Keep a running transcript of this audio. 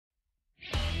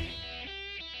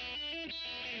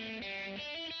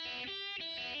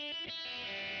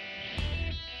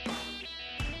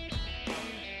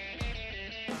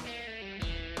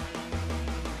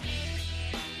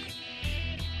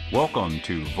Welcome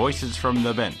to Voices from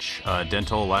the Bench, a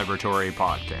dental laboratory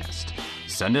podcast.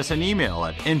 Send us an email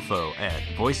at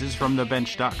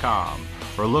info@voicesfromthebench.com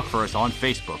or look for us on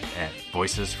Facebook at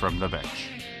Voices from the Bench.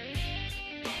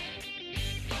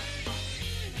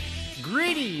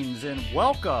 Greetings and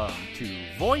welcome to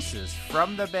Voices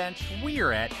from the Bench. We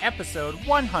are at episode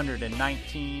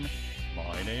 119.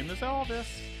 My name is Elvis.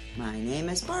 My name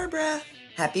is Barbara.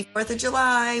 Happy 4th of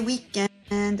July weekend,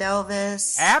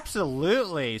 Elvis.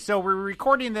 Absolutely. So we're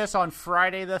recording this on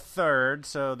Friday the 3rd,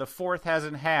 so the 4th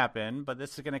hasn't happened, but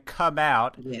this is going to come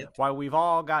out while we've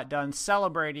all got done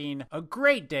celebrating a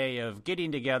great day of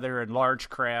getting together in large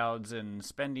crowds and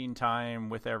spending time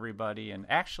with everybody. And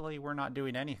actually, we're not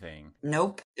doing anything.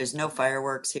 Nope. There's no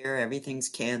fireworks here.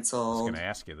 Everything's I canceled. was going to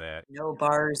ask you that. No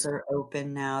bars are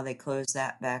open now. They closed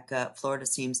that back up. Florida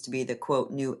seems to be the,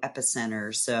 quote, new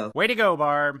epicenter, so... Way to go,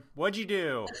 Barb. What'd you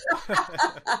do?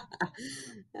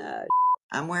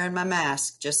 I'm wearing my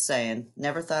mask, just saying.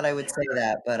 Never thought I would say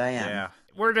that, but I am. Yeah.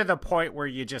 We're to the point where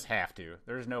you just have to.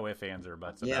 There's no ifs, ands, or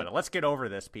buts about it. Let's get over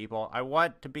this, people. I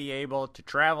want to be able to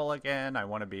travel again. I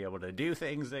want to be able to do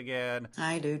things again.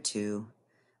 I do, too.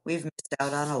 We've missed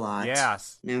out on a lot.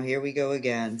 Yes. Now here we go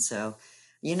again, so...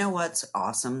 You know what's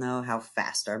awesome, though? How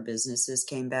fast our businesses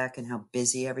came back and how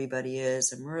busy everybody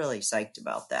is. I'm really psyched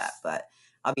about that, but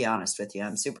I'll be honest with you.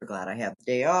 I'm super glad I have the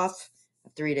day off,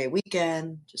 a 3-day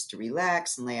weekend, just to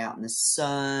relax and lay out in the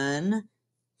sun.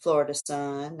 Florida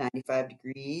sun, 95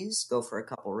 degrees, go for a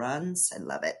couple runs. I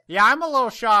love it. Yeah, I'm a little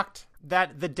shocked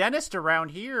that the dentist around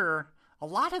here, a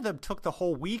lot of them took the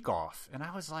whole week off. And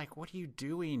I was like, what are you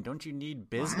doing? Don't you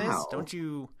need business? Wow. Don't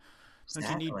you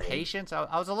Exactly. need patience?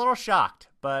 I was a little shocked,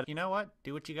 but you know what?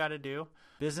 Do what you got to do.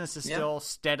 Business is still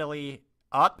steadily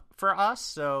up for us,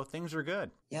 so things are good.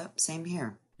 Yep, same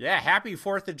here. Yeah, happy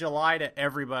 4th of July to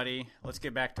everybody. Let's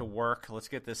get back to work. Let's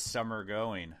get this summer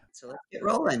going. So let's get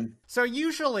rolling. So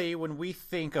usually when we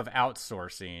think of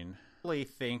outsourcing, we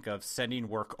think of sending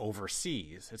work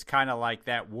overseas. It's kind of like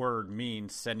that word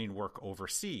means sending work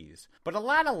overseas. But a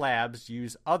lot of labs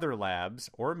use other labs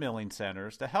or milling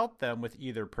centers to help them with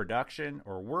either production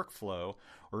or workflow,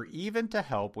 or even to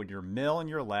help when your mill in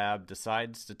your lab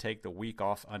decides to take the week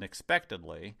off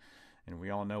unexpectedly. And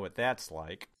we all know what that's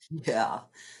like. Yeah.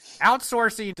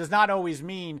 Outsourcing does not always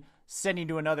mean sending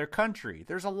to another country.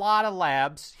 There's a lot of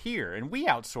labs here, and we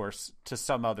outsource to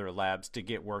some other labs to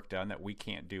get work done that we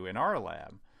can't do in our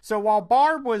lab. So while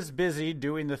Barb was busy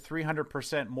doing the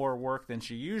 300% more work than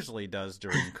she usually does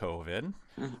during COVID,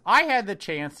 I had the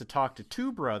chance to talk to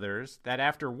two brothers that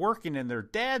after working in their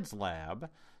dad's lab,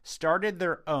 started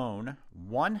their own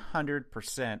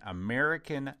 100%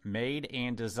 American made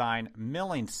and designed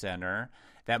milling center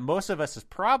that most of us has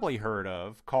probably heard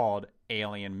of, called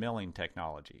Alien Milling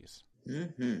Technologies.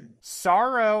 Mm-hmm.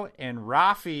 Saro and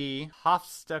Raffi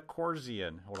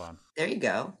Hatzakortzian. Hold on. There you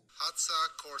go.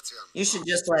 Hatzakortzian. You should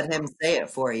just let him say it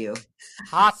for you.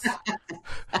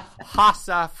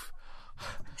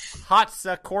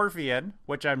 Hatzakortzian,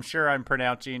 which I'm sure I'm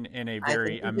pronouncing in a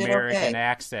very American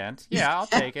accent. Yeah, I'll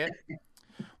take it.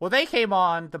 Well, they came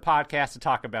on the podcast to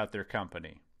talk about their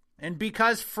company. And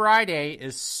because Friday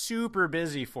is super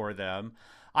busy for them,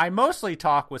 I mostly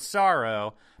talk with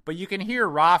Saro, but you can hear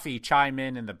Raffi chime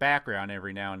in the background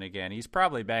every now and again. He's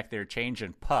probably back there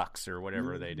changing pucks or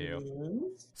whatever they do.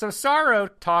 So Saro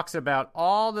talks about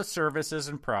all the services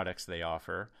and products they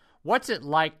offer, what's it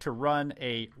like to run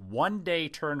a one-day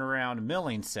turnaround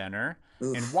milling center,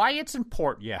 and why it's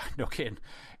important. Yeah, no kidding.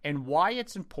 And why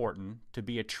it's important to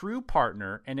be a true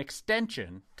partner and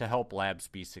extension to help labs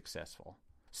be successful.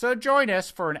 So join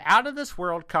us for an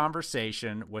out-of-this-world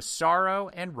conversation with Saro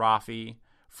and Raffi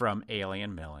from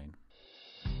Alien Milling.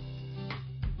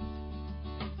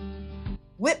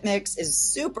 Whipmix is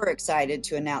super excited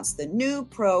to announce the new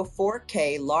Pro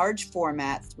 4K large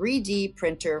format 3D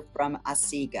printer from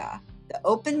Asiga. The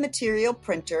open material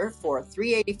printer for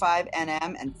 385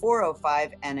 nm and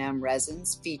 405 nm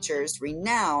resins features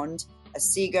renowned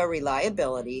Asiga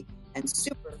reliability and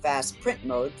super fast print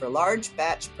mode for large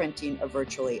batch printing of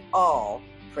virtually all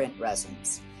print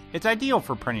resins. It's ideal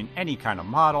for printing any kind of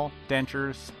model,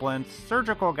 dentures, splints,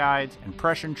 surgical guides,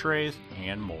 impression trays,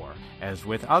 and more. As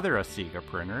with other Asiga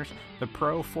printers, the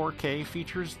Pro 4K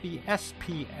features the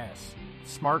SPS,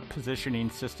 Smart Positioning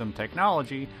System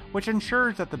technology, which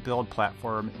ensures that the build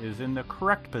platform is in the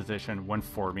correct position when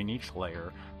forming each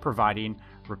layer, providing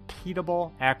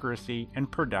repeatable accuracy and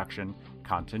production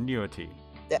continuity.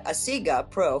 The Asiga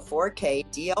Pro 4K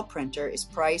DL printer is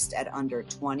priced at under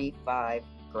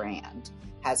 $25,000,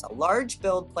 has a large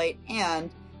build plate, and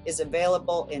is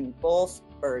available in both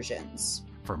versions.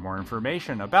 For more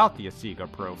information about the Asiga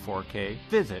Pro 4K,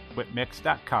 visit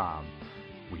whipmix.com.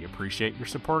 We appreciate your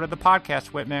support of the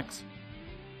podcast, Whipmix.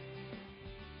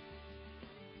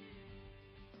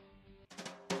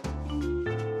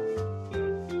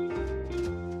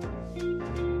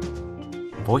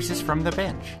 Voices from the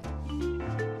Bench.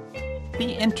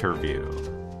 The interview.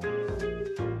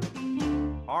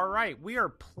 All right, we are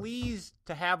pleased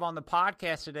to have on the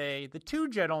podcast today the two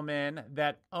gentlemen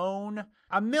that own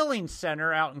a milling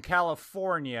center out in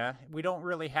California. We don't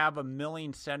really have a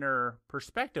milling center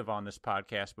perspective on this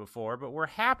podcast before, but we're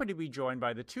happy to be joined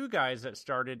by the two guys that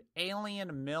started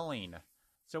Alien Milling.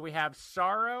 So we have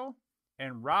Saro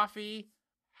and Raffi.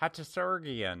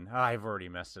 Hatzakortzian. I've already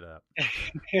messed it up.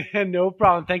 No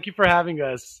problem. Thank you for having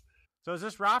us. So is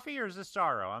this Raffi or is this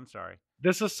Saro? I'm sorry.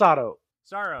 This is Saro.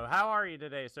 Saro, how are you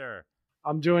today, sir?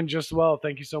 I'm doing just well.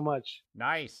 Thank you so much.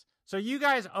 Nice. So you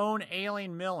guys own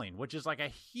Alien Milling, which is like a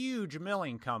huge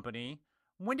milling company.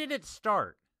 When did it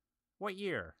start? What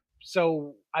year?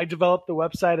 So I developed the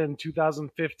website in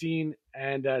 2015,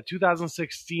 and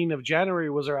 2016 of January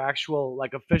was our actual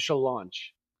official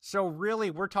launch. So really,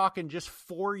 we're talking just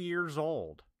 4 years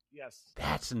old. Yes.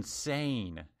 That's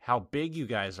insane how big you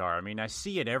guys are. I mean, I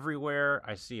see it everywhere.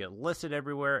 I see it listed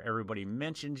everywhere. Everybody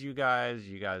mentions you guys.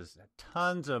 You guys have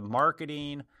tons of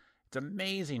marketing. It's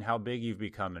amazing how big you've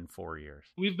become in 4 years.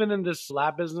 We've been in this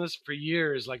lab business for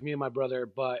years, like me and my brother.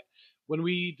 But when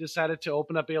we decided to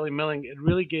open up Alien Milling, it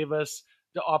really gave us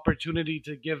the opportunity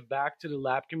to give back to the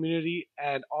lab community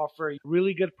and offer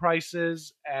really good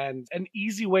prices and an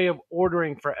easy way of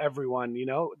ordering for everyone. You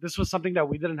know, this was something that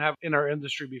we didn't have in our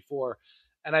industry before.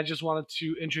 And I just wanted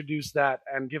to introduce that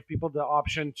and give people the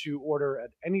option to order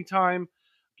at any time,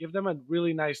 give them a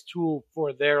really nice tool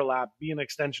for their lab, be an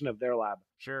extension of their lab.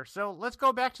 Sure. So let's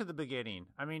go back to the beginning.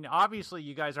 I mean, obviously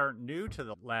you guys aren't new to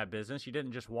the lab business. You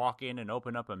didn't just walk in and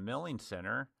open up a milling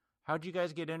center. How'd you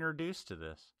guys get introduced to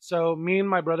this? So me and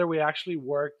my brother, we actually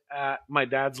worked at my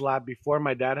dad's lab before.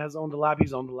 My dad has owned a lab.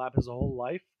 He's owned a lab his whole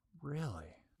life. Really?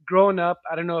 Growing up,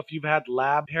 I don't know if you've had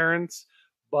lab parents,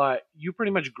 but you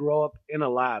pretty much grow up in a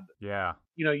lab. Yeah.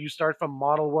 You know, you start from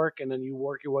model work and then you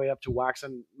work your way up to wax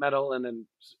and metal and then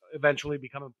eventually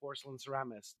become a porcelain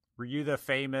ceramist. Were you the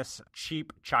famous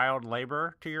cheap child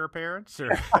labor to your parents? Or?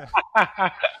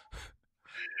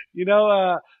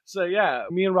 So yeah,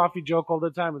 me and Raffi joke all the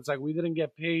time. It's like we didn't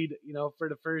get paid, for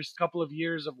the first couple of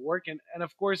years of work. And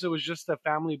of course, it was just a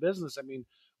family business. I mean,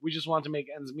 we just wanted to make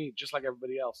ends meet, just like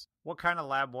everybody else. What kind of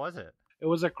lab was it? It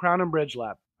was a crown and bridge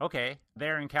lab. Okay.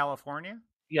 There in California?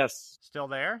 Yes. Still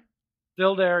there?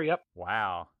 Still there, yep.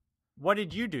 Wow. What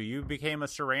did you do? You became a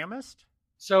ceramist?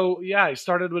 So yeah, I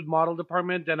started with model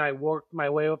department. Then I worked my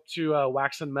way up to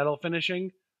wax and metal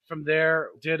finishing. From there,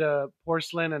 did a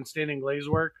porcelain and stained and glaze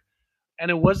work. And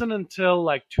it wasn't until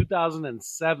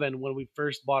 2007 when we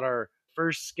first bought our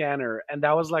first scanner. And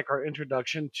that was our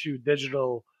introduction to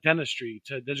digital dentistry,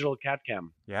 to digital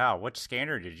CAD-CAM. Yeah. What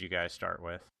scanner did you guys start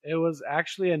with? It was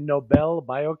actually a Nobel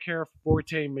BioCare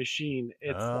Forte machine.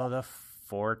 It's the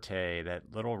Forte, that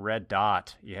little red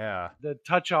dot. Yeah. The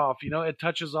touch off, it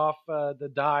touches off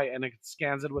the die and it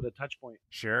scans it with a touch point.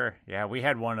 Sure. Yeah. We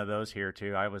had one of those here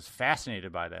too. I was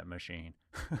fascinated by that machine.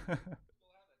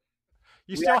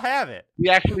 You still have it. We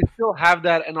actually still have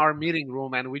that in our meeting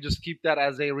room, and we just keep that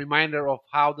as a reminder of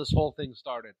how this whole thing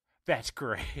started. That's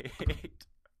great.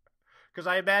 Because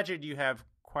I imagine you have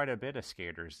quite a bit of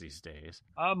skaters these days.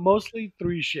 Mostly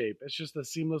 3-shape. It's just a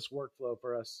seamless workflow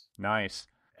for us. Nice.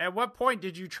 At what point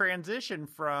did you transition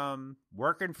from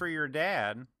working for your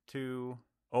dad to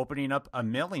opening up a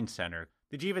milling center?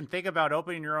 Did you even think about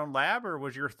opening your own lab, or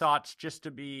was your thoughts just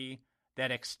to be that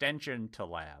extension to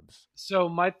labs? So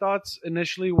my thoughts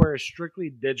initially were strictly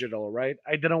digital, right?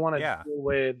 I didn't want to deal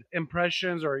with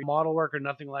impressions or model work or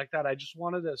nothing like that. I just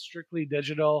wanted a strictly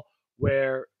digital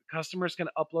where customers can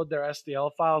upload their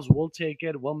STL files. We'll take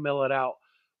it. We'll mill it out.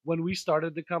 When we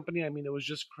started the company, it was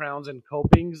just crowns and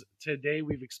copings. Today,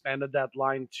 we've expanded that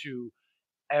line to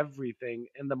everything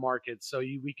in the market. So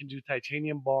we can do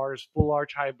titanium bars, full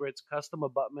arch hybrids, custom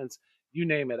abutments, you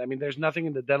name it. There's nothing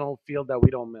in the dental field that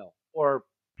we don't mill. Or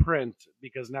print,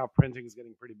 because now printing is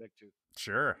getting pretty big too.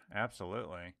 Sure,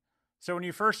 absolutely. So when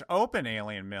you first opened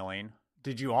Alien Milling,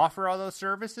 did you offer all those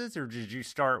services, or did you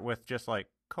start with just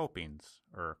copings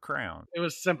or crowns? It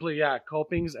was simply,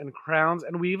 copings and crowns.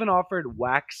 And we even offered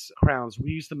wax crowns.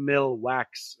 We used to mill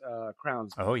wax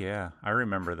crowns. Oh, yeah. I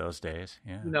remember those days.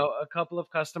 Yeah. A couple of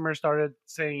customers started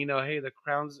saying, hey, the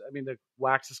crowns, the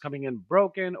wax is coming in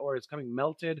broken or it's coming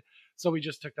melted. So we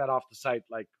just took that off the site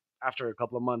after a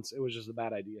couple of months, it was just a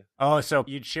bad idea. Oh, so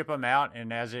you'd ship them out,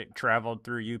 and as it traveled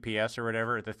through UPS or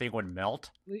whatever, the thing would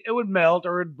melt? It would melt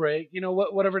or it'd break,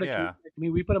 whatever the case. I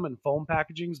mean, we put them in foam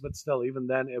packagings, but still, even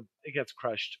then, it gets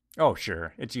crushed. Oh,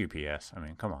 sure. It's UPS. I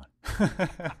mean, come on.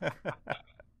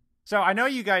 So I know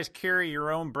you guys carry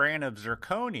your own brand of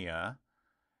zirconia.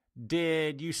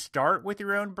 Did you start with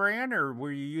your own brand, or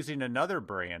were you using another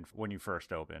brand when you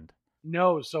first opened?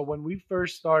 No. So when we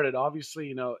first started,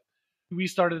 obviously, we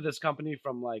started this company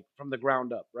from the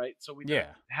ground up, right? So we didn't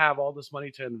have all this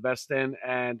money to invest in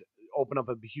and open up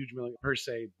a huge million per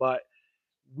se, but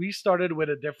we started with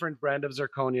a different brand of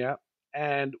zirconia.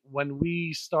 And when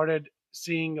we started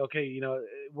seeing, okay,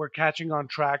 we're catching on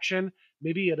traction,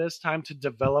 maybe it is time to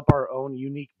develop our own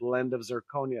unique blend of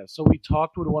zirconia. So we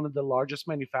talked with one of the largest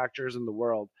manufacturers in the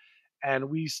world, and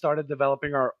we started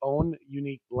developing our own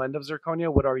unique blend of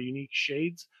zirconia with our unique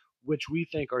shades, which we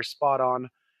think are spot on.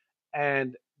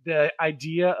 And the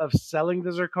idea of selling the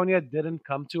zirconia didn't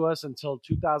come to us until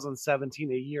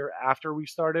 2017, a year after we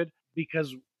started,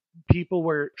 because people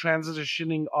were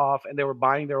transitioning off and they were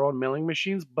buying their own milling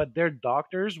machines, but their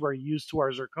doctors were used to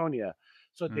our zirconia.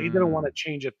 So they didn't want to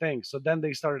change a thing. So then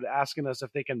they started asking us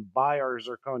if they can buy our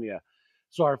zirconia.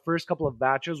 So our first couple of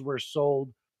batches were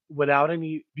sold without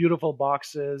any beautiful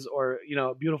boxes or,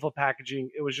 beautiful packaging.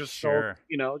 It was just sold,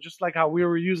 just like how we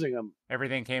were using them.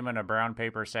 Everything came in a brown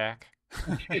paper sack.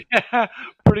 Yeah,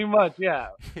 pretty much. Yeah.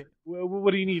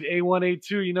 What do you need? A1,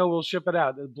 A2, we'll ship it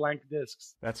out. The blank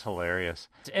discs. That's hilarious.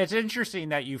 It's interesting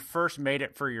that you first made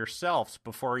it for yourselves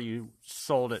before you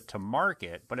sold it to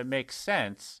market, but it makes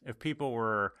sense if people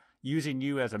were using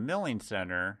you as a milling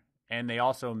center and they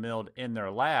also milled in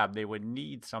their lab, they would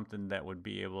need something that would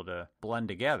be able to blend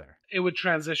together. It would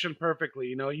transition perfectly.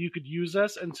 You could use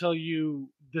us until you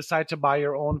decide to buy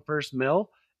your own first mill.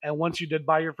 And once you did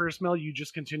buy your first mill, you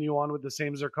just continue on with the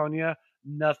same zirconia.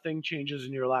 Nothing changes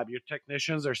in your lab. Your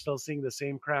technicians are still seeing the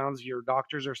same crowns. Your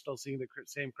doctors are still seeing the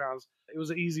same crowns. It was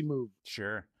an easy move.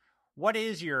 Sure. What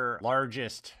is your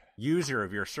largest user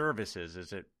of your services?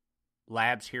 Is it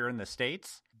labs here in the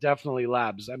States? Definitely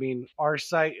labs. I mean, our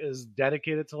site is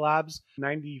dedicated to labs.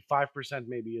 95%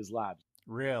 maybe is labs.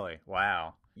 Really?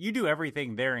 Wow. You do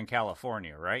everything there in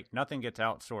California, right? Nothing gets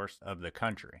outsourced of the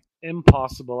country.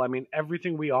 Impossible. I mean,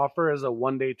 everything we offer is a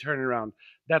one-day turnaround.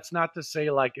 That's not to say,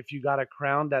 like, if you got a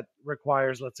crown that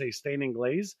requires, let's say, stain and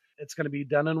glaze, it's going to be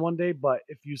done in one day. But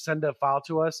if you send a file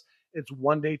to us, it's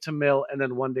 1 day to mill and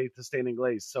then 1 day to stain and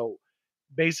glaze. So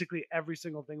basically every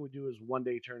single thing we do is 1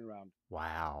 day turnaround.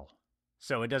 Wow.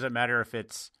 So it doesn't matter if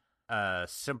it's a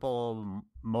simple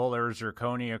molar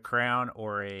zirconia crown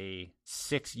or a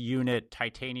 6-unit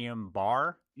titanium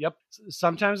bar? Yep.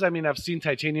 Sometimes, I've seen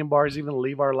titanium bars even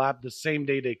leave our lab the same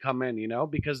day they come in,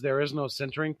 because there is no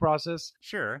sintering process.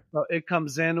 Sure. So it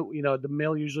comes in, the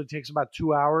mill usually takes about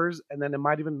 2 hours, and then it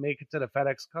might even make it to the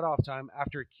FedEx cutoff time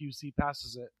after QC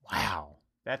passes it. Wow.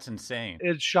 That's insane.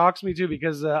 It shocks me too,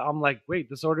 because I'm like, wait,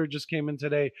 this order just came in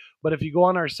today. But if you go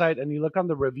on our site and you look on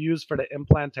the reviews for the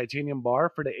implant titanium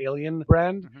bar for the Alien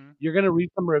brand, you're going to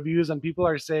read some reviews and people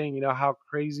are saying, how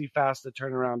crazy fast the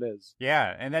turnaround is.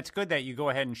 Yeah. And that's good that you go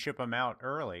ahead and ship them out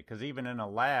early, because even in a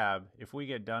lab, if we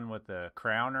get done with the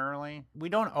crown early, we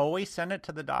don't always send it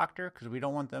to the doctor because we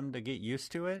don't want them to get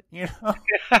used to it,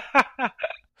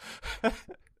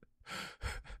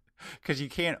 Because you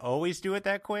can't always do it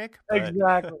that quick. But...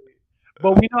 Exactly.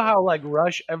 But we know how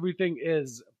rush everything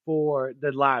is for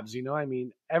the labs,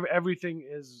 everything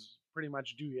is pretty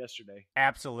much due yesterday.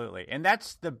 Absolutely. And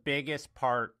that's the biggest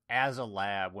part as a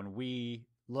lab when we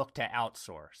look to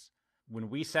outsource. When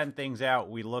we send things out,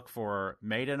 we look for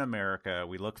made in America,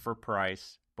 we look for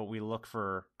price, but we look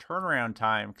for turnaround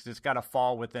time because it's got to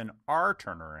fall within our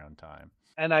turnaround time.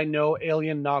 And I know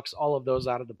Alien knocks all of those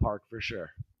out of the park for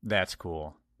sure. That's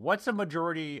cool. What's the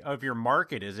majority of your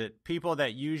market? Is it people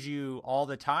that use you all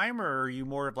the time, or are you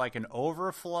more of like an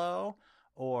overflow,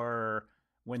 or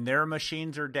when their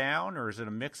machines are down, or is it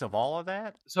a mix of all of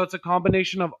that? So it's a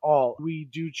combination of all. We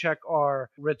do check our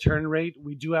return rate.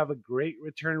 We do have a great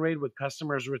return rate with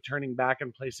customers returning back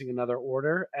and placing another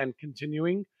order and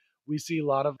continuing. We see a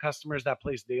lot of customers that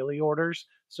place daily orders.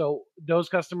 So those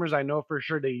customers, I know for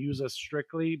sure they use us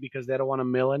strictly because they don't want to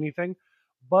mill anything.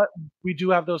 But we do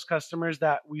have those customers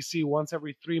that we see once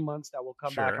every 3 months that will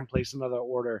come back and place another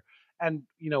order. And,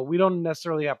 we don't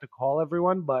necessarily have to call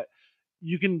everyone, but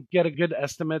you can get a good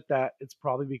estimate that it's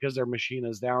probably because their machine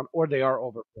is down or they are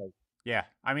overfilled. Yeah.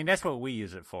 That's what we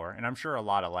use it for. And I'm sure a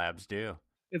lot of labs do.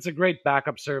 It's a great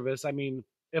backup service.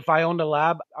 If I owned a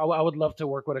lab, I would love to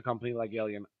work with a company like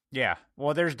Alien. Yeah.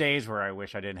 Well, there's days where I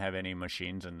wish I didn't have any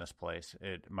machines in this place.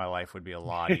 My life would be a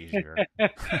lot easier.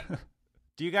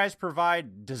 Do you guys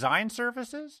provide design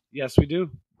services? Yes, we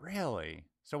do. Really?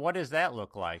 So what does that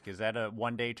look like? Is that a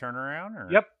 1-day turnaround? Or?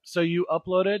 Yep. So you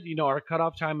upload it. Our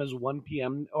cutoff time is 1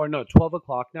 p.m. or no, 12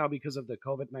 o'clock now because of the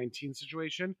COVID-19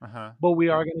 situation. Uh-huh. But we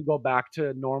are going to go back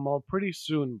to normal pretty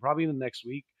soon, probably in the next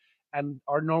week. And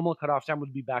our normal cutoff time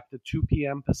would be back to 2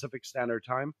 p.m. Pacific Standard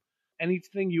Time.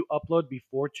 Anything you upload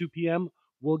before 2 p.m.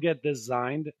 will get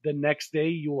designed. The next day,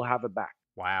 you will have it back.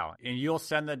 Wow. And you'll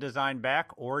send the design back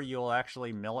or you'll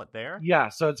actually mill it there? Yeah,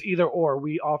 so it's either or.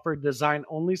 We offer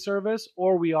design-only service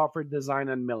or we offer design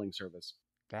and milling service.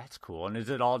 That's cool. And is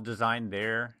it all designed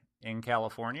there in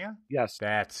California? Yes.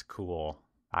 That's cool.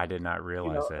 I did not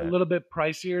realize that. A little bit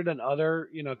pricier than other,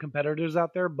 competitors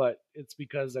out there, but it's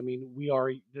because, we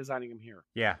are designing them here.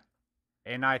 Yeah.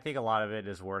 And I think a lot of it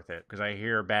is worth it because I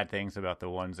hear bad things about the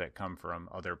ones that come from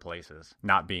other places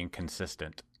not being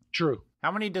consistent. True.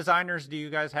 How many designers do you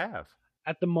guys have?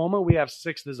 At the moment, we have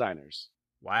 6 designers.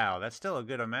 Wow, that's still a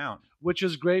good amount. Which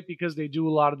is great because they do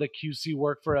a lot of the QC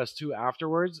work for us too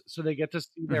afterwards. So they get to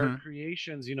see their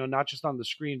creations, not just on the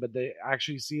screen, but they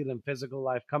actually see it in physical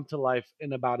life, come to life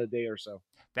in about a day or so.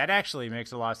 That actually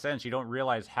makes a lot of sense. You don't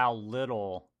realize how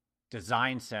little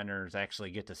design centers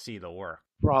actually get to see the work.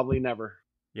 Probably never.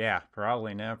 Yeah,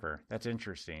 probably never. That's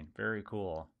interesting. Very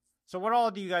cool. So what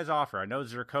all do you guys offer? I know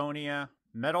zirconia,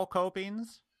 metal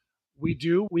copings. We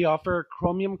do. We offer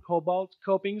chromium cobalt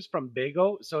copings from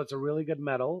Bago, so it's a really good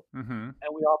metal. Mm-hmm.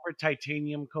 And we offer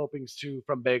titanium copings too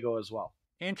from Bago as well.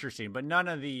 Interesting, but none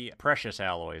of the precious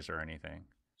alloys or anything.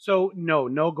 So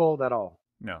no gold at all.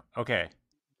 No. Okay.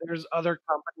 There's other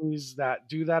companies that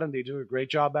do that and they do a great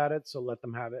job at it, so let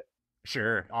them have it.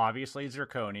 Sure. Obviously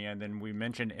zirconia, and then we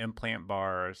mentioned implant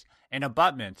bars and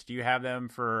abutments. Do you have them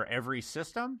for every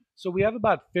system? So we have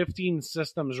about 15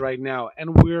 systems right now, and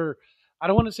I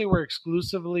don't want to say we're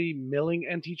exclusively milling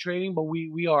NT trading, but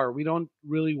we are. We don't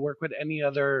really work with any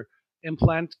other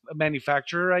implant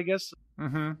manufacturer, I guess.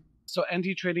 Mm-hmm. So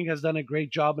NT Trading has done a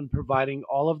great job in providing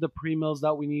all of the pre-mills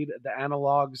that we need, the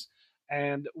analogs,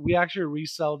 and we actually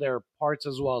resell their parts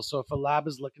as well. So if a lab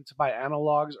is looking to buy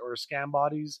analogs or scan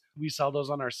bodies, we sell those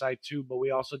on our site too, but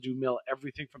we also do mill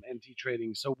everything from NT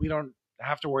Trading. So we don't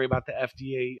have to worry about the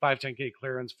FDA 510K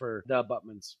clearance for the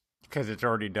abutments. Because it's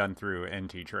already done through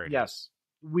NT Trading. Yes.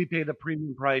 We pay the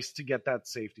premium price to get that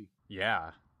safety.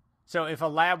 Yeah. So if a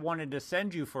lab wanted to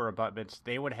send you for abutments,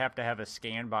 they would have to have a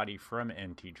scan body from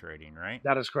NT Trading, right?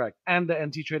 That is correct. And the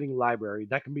NT Trading library.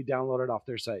 That can be downloaded off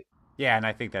their site. Yeah, and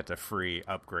I think that's a free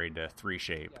upgrade to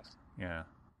 3Shape. Yes. Yeah.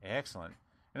 Excellent.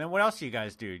 And then what else do you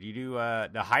guys do? Do you do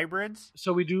the hybrids?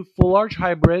 So we do full arch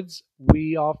hybrids.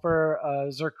 We offer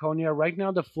zirconia. Right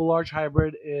now, the full arch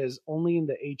hybrid is only in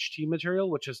the HT material,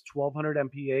 which is 1200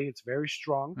 MPa. It's very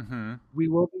strong. Mm-hmm. We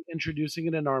will be introducing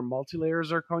it in our multi-layer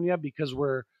zirconia because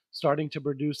we're starting to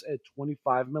produce a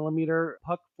 25 millimeter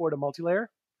puck for the multi-layer.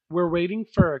 We're waiting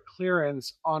for a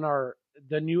clearance on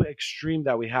the new extreme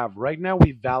that we have. Right now,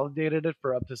 we validated it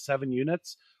for up to 7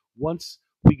 units. Once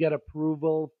we get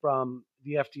approval from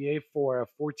the FDA for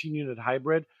a 14-unit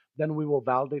hybrid, then we will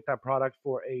validate that product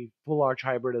for a full arch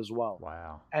hybrid as well.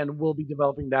 Wow. And we'll be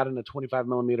developing that in a 25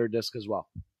 millimeter disc as well.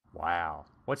 Wow.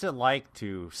 What's it like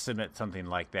to submit something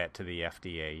like that to the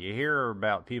FDA? You hear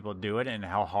about people do it and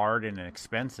how hard and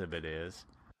expensive it is.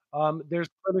 There's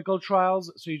clinical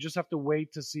trials, so you just have to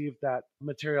wait to see if that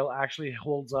material actually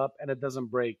holds up and it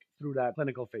doesn't break through that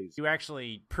clinical phase. You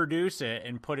actually produce it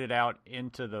and put it out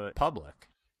into the public?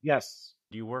 Yes.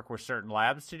 Do you work with certain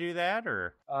labs to do that,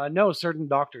 or? No, certain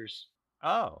doctors.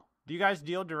 Oh. Do you guys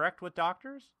deal direct with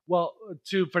doctors? Well,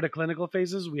 for the clinical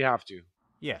phases, we have to.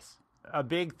 Yes. A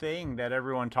big thing that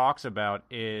everyone talks about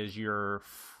is your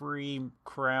Free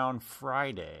Crown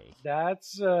Friday.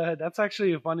 That's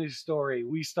actually a funny story.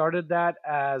 We started that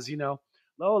as,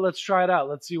 let's try it out.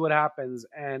 Let's see what happens.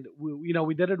 And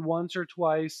we did it once or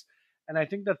twice. And I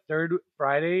think the third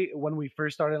Friday, when we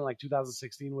first started in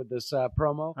 2016 with this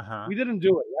promo, we didn't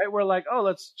do it, right? We're like, oh,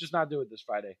 let's just not do it this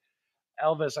Friday.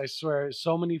 Elvis, I swear,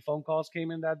 so many phone calls came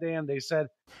in that day and they said,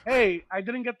 hey, I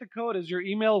didn't get the code. Is your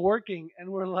email working? And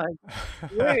we're like,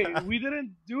 wait, we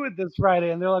didn't do it this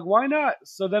Friday. And they're like, why not?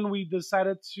 So then we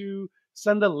decided to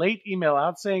send a late email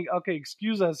out saying, okay,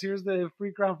 excuse us, here's the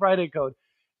Free Crown Friday code.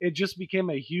 It just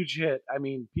became a huge hit. I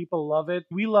mean, people love it.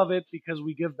 We love it because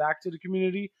we give back to the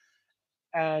community.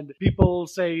 And people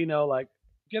say,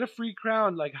 get a free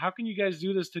crown. Like, how can you guys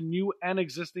do this to new and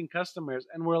existing customers?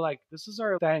 And we're like, this is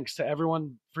our thanks to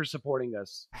everyone for supporting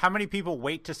us. How many people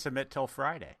wait to submit till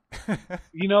Friday?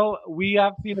 We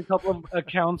have seen a couple of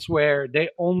accounts where they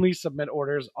only submit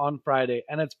orders on Friday,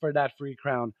 and it's for that free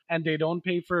crown. And they don't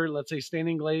pay for, let's say,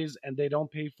 staining glaze, and they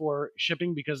don't pay for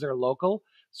shipping because they're local.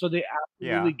 So they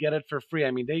absolutely get it for free.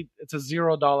 I mean, it's a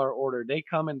 $0 order. They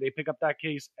come and they pick up that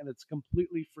case, and it's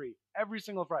completely free every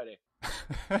single Friday.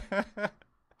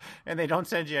 And they don't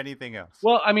send you anything else.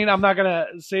 Well, I mean, I'm not going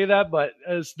to say that, but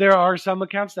there are some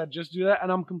accounts that just do that,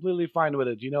 and I'm completely fine with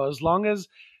it. As long as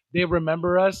they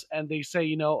remember us and they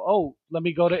say, oh, let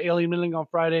me go to Alien Milling on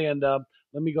Friday and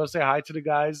let me go say hi to the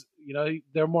guys,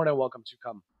 they're more than welcome to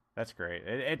come. That's great.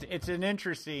 It's an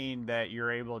interesting that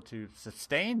you're able to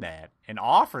sustain that and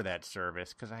offer that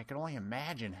service, because I can only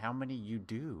imagine how many you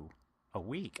do a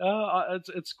week.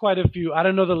 It's quite a few. I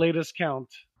don't know the latest count.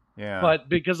 Yeah. But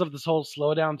because of this whole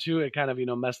slowdown too, it kind of,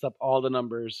 messed up all the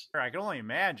numbers. I can only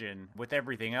imagine with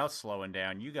everything else slowing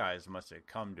down, you guys must have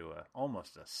come to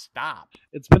almost a stop.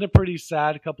 It's been a pretty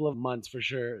sad couple of months for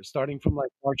sure. Starting from like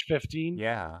March 15.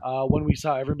 Yeah. When we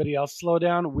saw everybody else slow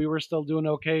down, we were still doing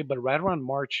okay. But right around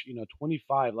March,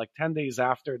 25, like 10 days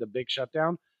after the big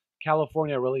shutdown,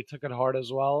 California really took it hard as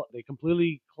well. They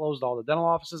completely closed all the dental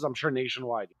offices, I'm sure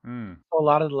nationwide. So a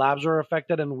lot of the labs were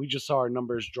affected, and we just saw our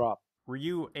numbers drop. Were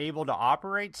you able to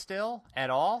operate still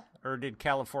at all, or did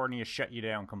California shut you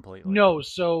down completely? No,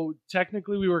 so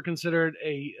technically we were considered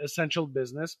a essential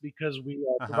business because we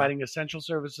are providing essential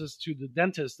services to the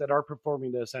dentists that are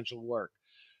performing the essential work.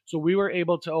 So we were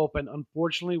able to open.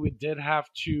 Unfortunately, we did have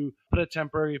to put a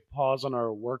temporary pause on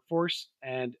our workforce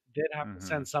and did have to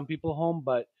send some people home,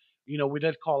 but we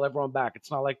did call everyone back.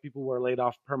 It's not like people were laid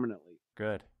off permanently.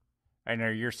 Good. And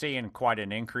you're seeing quite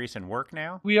an increase in work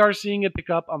now? We are seeing it pick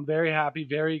up. I'm very happy,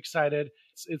 very excited.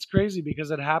 It's crazy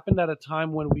because it happened at a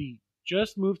time when we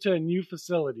just moved to a new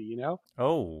facility,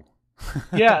 Oh.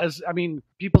 Yeah,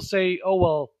 people say, oh,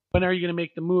 well, when are you going to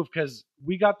make the move? Because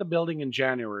we got the building in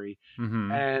January,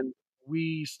 and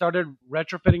we started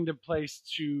retrofitting the place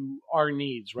to our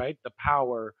needs, right? The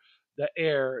power, the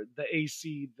air, the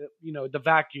AC, the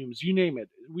vacuums, you name it.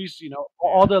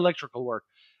 All the electrical work.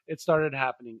 It started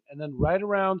happening. And then right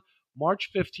around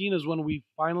March 15 is when we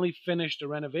finally finished the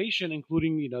renovation,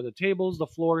 including, the tables, the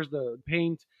floors, the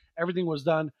paint, everything was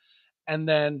done. And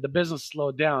then the business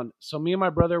slowed down. So me and my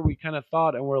brother, we kind of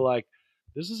thought, and we're like,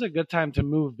 this is a good time to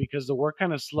move because the work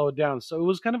kind of slowed down. So it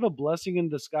was kind of a blessing in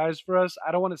disguise for us.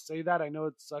 I don't want to say that. I know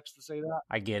it sucks to say that.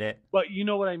 I get it. But you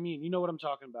know what I mean. You know what I'm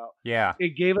talking about. Yeah.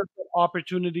 It gave us the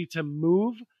opportunity to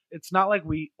move. It's not like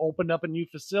we opened up a new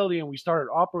facility and we started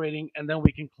operating and then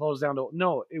we can close down.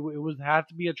 No, it had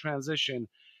to be a transition,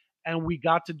 and we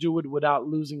got to do it without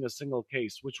losing a single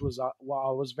case, which was I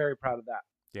was very proud of that.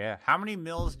 Yeah. How many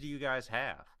mills do you guys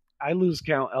have? I lose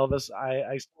count, Elvis.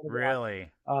 I really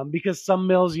because some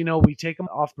mills, we take them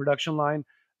off production line.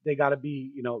 They got to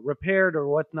be, repaired or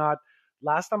whatnot.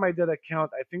 Last time I did a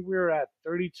count, I think we were at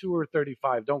 32 or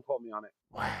 35. Don't quote me on it.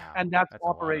 Wow. And that's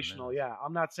operational. Yeah.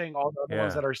 I'm not saying all the other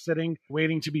ones that are sitting,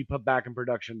 waiting to be put back in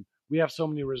production. We have so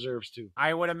many reserves too.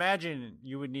 I would imagine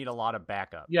you would need a lot of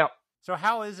backup. Yeah. So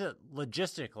how is it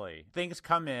logistically? Things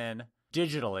come in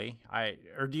digitally.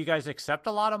 Or do you guys accept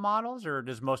a lot of models, or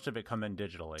does most of it come in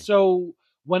digitally? So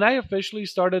when I officially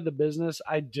started the business,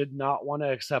 I did not want to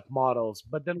accept models,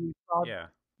 but then we saw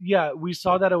we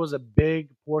saw that it was a big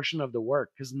portion of the work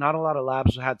because not a lot of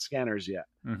labs had scanners yet.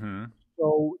 Mm-hmm.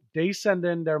 So they send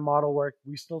in their model work.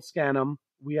 We still scan them.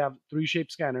 We have 3-shape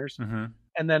scanners.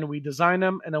 And then we design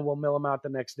them, and then we'll mill them out the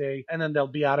next day, and then they'll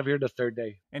be out of here the third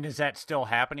day. And is that still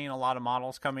happening? A lot of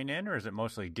models coming in, or is it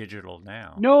mostly digital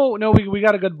now? No, we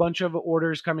got a good bunch of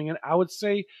orders coming in. I would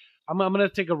say I'm going to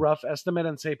take a rough estimate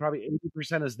and say probably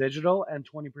 80% is digital and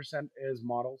 20% is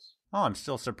models. Oh, I'm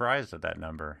still surprised at that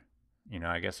number.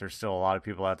 I guess there's still a lot of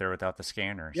people out there without the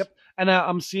scanners. Yep. And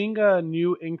I'm seeing a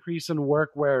new increase in work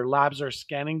where labs are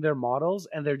scanning their models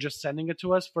and they're just sending it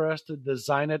to us for us to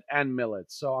design it and mill it.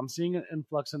 So I'm seeing an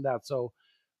influx in that. So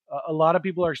a lot of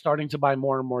people are starting to buy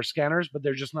more and more scanners, but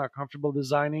they're just not comfortable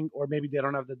designing, or maybe they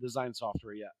don't have the design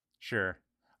software yet. Sure.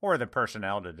 Or the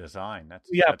personnel to design.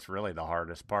 That's really the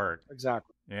hardest part.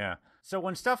 Exactly. Yeah. So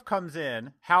when stuff comes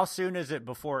in, how soon is it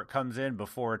before it comes in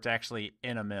before it's actually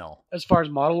in a mill? As far as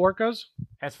model work goes?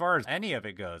 As far as any of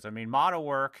it goes. I mean, model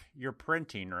work, you're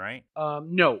printing, right?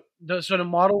 No. So the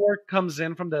model work comes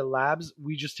in from the labs.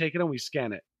 We just take it and we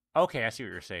scan it. Okay, I see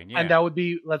what you're saying. Yeah. And that would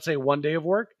be, let's say, 1 day of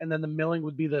work. And then the milling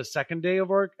would be the second day of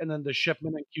work. And then the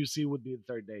shipment and QC would be the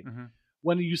third day. Mm-hmm.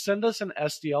 When you send us an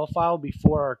STL file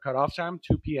before our cutoff time,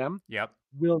 2 p.m., yep,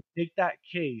 we'll take that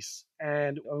case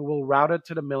and we'll route it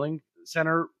to the milling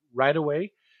center right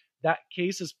away. That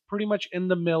case is pretty much in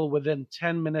the mill within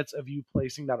 10 minutes of you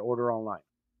placing that order online.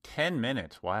 10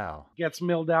 minutes, wow. Gets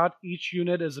milled out. Each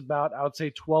unit is about, I would say,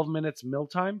 12 minutes mill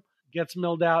time. Gets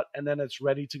milled out, and then it's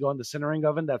ready to go in the sintering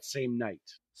oven that same night.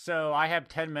 So I have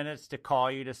 10 minutes to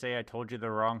call you to say I told you the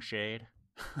wrong shade?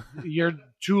 You're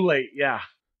too late, yeah.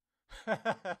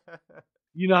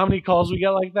 You know how many calls we get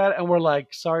like that? And we're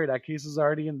like, sorry, that case is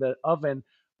already in the oven.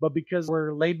 But because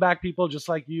we're laid back people just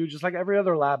like you, just like every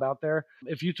other lab out there,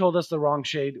 if you told us the wrong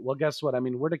shade, well, guess what? I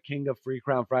mean, we're the king of Free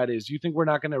Crown Fridays. You think we're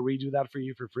not going to redo that for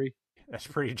you for free? That's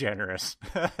pretty generous.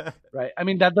 Right. I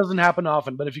mean, that doesn't happen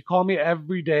often. But if you call me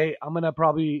every day, I'm going to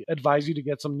probably advise you to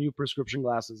get some new prescription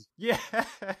glasses. Yeah.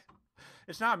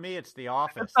 It's not me. It's the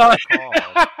office.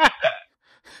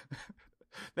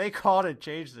 They called and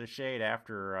changed the shade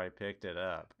after I picked it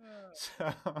up.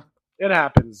 So it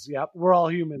happens. Yep. We're all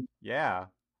human. Yeah.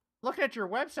 Looking at your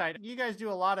website, you guys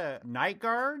do a lot of night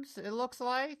guards, it looks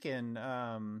like, and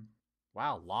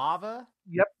wow, lava.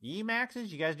 Yep. Emaxes.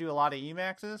 You guys do a lot of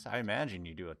Emaxes? I imagine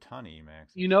you do a ton of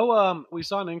Emaxes. You know, we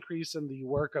saw an increase in the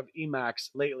work of Emax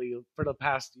lately for the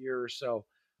past year or so.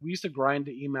 We used to grind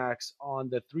the Emax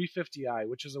on the 350i,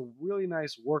 which is a really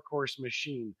nice workhorse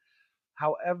machine.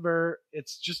 However,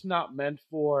 it's just not meant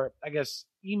for, I guess,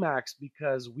 Emax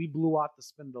because we blew out the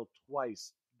spindle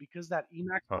twice. Because that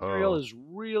Emax material is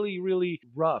really, really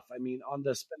rough. I mean, on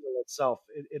the spindle itself,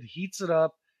 it heats it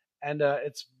up and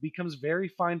it becomes very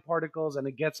fine particles and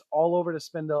it gets all over the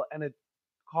spindle and it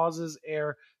causes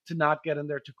air to not get in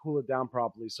there to cool it down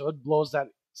properly. So it blows that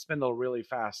spindle really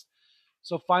fast.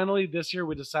 So finally, this year,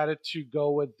 we decided to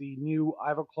go with the new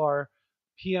Ivoclar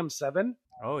PM7.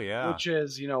 Oh, yeah. Which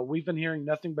is, you know, we've been hearing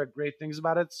nothing but great things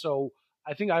about it. So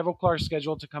I think Ivoclar is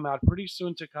scheduled to come out pretty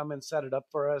soon to come and set it up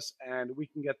for us. And we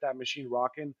can get that machine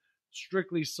rocking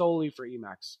strictly solely for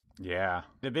Emax. Yeah.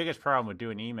 The biggest problem with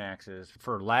doing Emax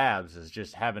for labs is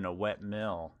just having a wet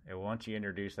mill. And once you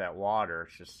introduce that water,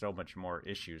 it's just so much more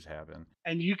issues happen.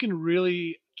 And you can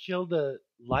really kill the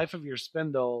life of your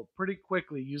spindle pretty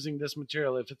quickly using this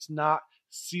material if it's not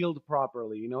sealed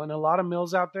properly, you know, and a lot of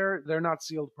mills out there, they're not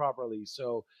sealed properly.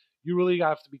 So you really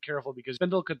have to be careful because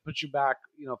spindle could put you back,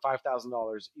 you know,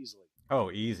 $5,000 easily. Oh,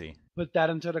 easy. Put that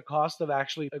into the cost of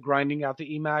actually grinding out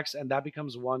the Emax, and that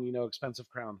becomes one, you know, expensive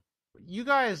crown. You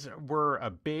guys were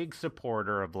a big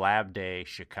supporter of Lab Day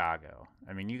Chicago.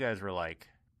 I mean, you guys were like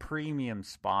premium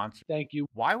sponsor. Thank you.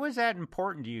 Why was that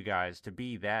important to you guys to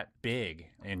be that big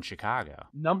in Chicago?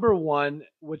 Number one,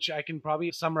 which I can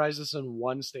probably summarize this in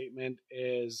one statement,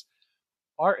 is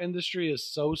our industry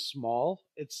is so small.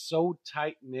 It's so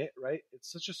tight knit, right?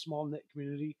 It's such a small knit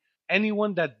community.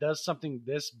 Anyone that does something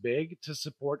this big to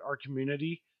support our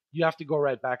community, you have to go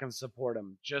right back and support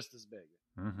them just as big.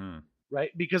 Mm-hmm. Right?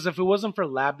 Because if it wasn't for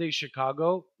Lab Day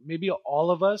Chicago, maybe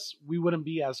all of us, we wouldn't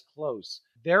be as close.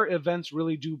 Their events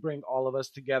really do bring all of us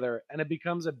together, and it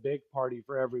becomes a big party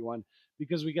for everyone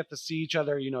because we get to see each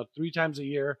other, you know, 3 times a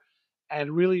year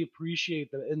and really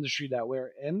appreciate the industry that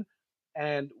we're in.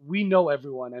 And we know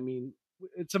everyone. I mean,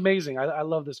 it's amazing. I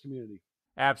love this community.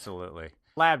 Absolutely.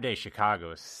 Lab Day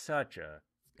Chicago is such a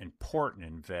important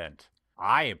event.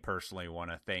 I personally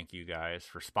want to thank you guys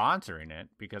for sponsoring it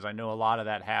because I know a lot of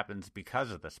that happens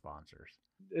because of the sponsors.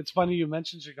 It's funny you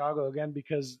mentioned Chicago again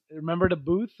because remember the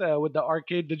booth with the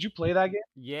arcade? Did you play that game?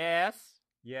 Yes.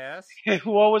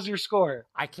 What was your score?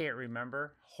 I can't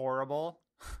remember. Horrible.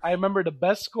 I remember the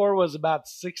best score was about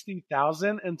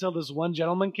 60,000 until this one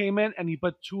gentleman came in and he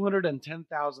put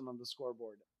 210,000 on the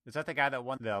scoreboard. Is that the guy that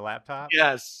won the laptop?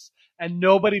 Yes. And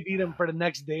nobody beat him for the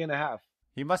next day and a half.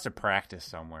 He must have practiced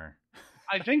somewhere.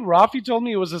 I think Raffi told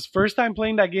me it was his first time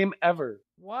playing that game ever.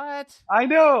 What? I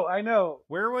know.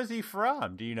 Where was he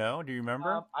from? Do you know? Do you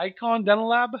remember? Icon Dental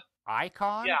Lab.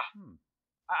 Icon? Yeah.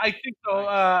 I think so.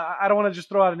 Nice. I don't want to just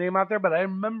throw out a name out there, but I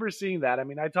remember seeing that. I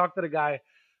mean, I talked to the guy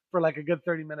for like a good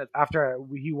 30 minutes after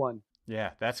he won.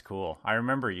 Yeah, that's cool. I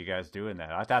remember you guys doing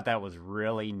that. I thought that was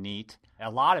really neat.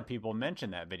 A lot of people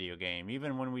mentioned that video game.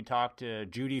 Even when we talked to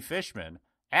Judy Fishman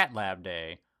at Lab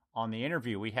Day on the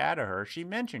interview we had of her, she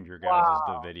mentioned your guys'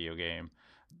 the video game.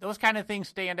 Those kind of things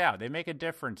stand out. They make a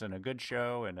difference in a good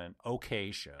show and an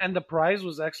okay show. And the prize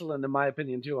was excellent in my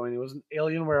opinion too. I mean, it was an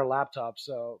Alienware laptop,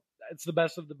 so it's the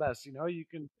best of the best. You know, you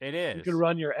can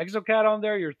run your ExoCAD on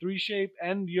there, your 3Shape,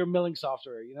 and your milling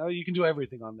software. You know, you can do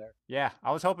everything on there. Yeah,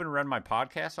 I was hoping to run my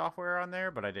podcast software on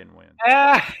there, but I didn't win.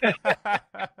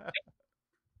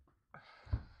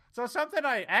 So something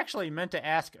I actually meant to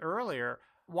ask earlier,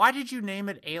 why did you name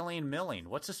it Alien Milling?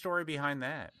 What's the story behind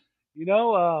that?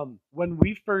 When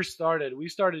we first started, we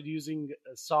started using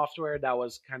a software that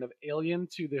was kind of alien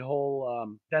to the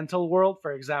whole dental world.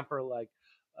 For example, like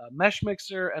Mesh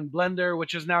Mixer and Blender,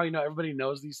 which is now, everybody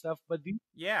knows these stuff. But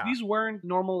these weren't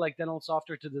normal like dental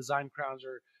software to design crowns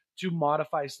or to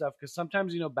modify stuff. Because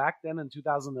sometimes, back then in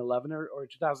 2011 or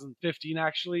 2015,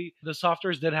 actually, the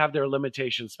softwares did have their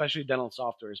limitations, especially dental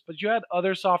softwares. But you had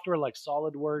other software like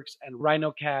SolidWorks and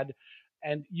RhinoCAD,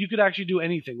 and you could actually do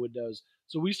anything with those.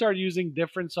 So we started using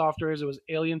different softwares. It was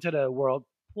alien to the world.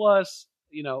 Plus,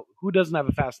 who doesn't have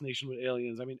a fascination with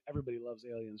aliens? I mean, everybody loves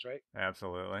aliens, right?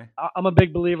 Absolutely. I'm a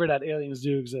big believer that aliens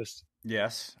do exist.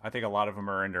 Yes. I think a lot of them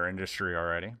are in our industry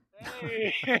already.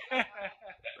 Hey.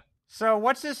 So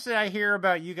what's this I hear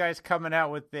about you guys coming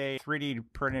out with a 3D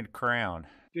printed crown?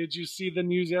 Did you see the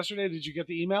news yesterday? Did you get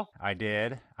the email? I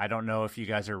did. I don't know if you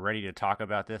guys are ready to talk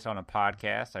about this on a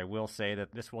podcast. I will say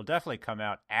that this will definitely come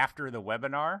out after the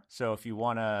webinar. So if you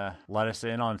want to let us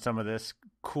in on some of this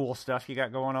cool stuff you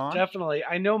got going on. Definitely.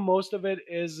 I know most of it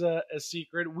is a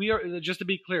secret. We are, just to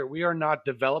be clear, we are not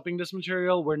developing this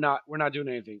material. We're not doing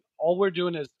anything. All we're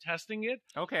doing is testing it.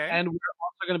 Okay. And we're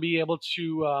also going to be able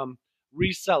to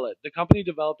resell it. The company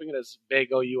developing it is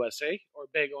Bego USA or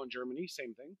Bego in Germany,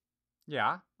 same thing.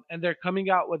 Yeah. And they're coming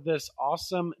out with this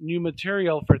awesome new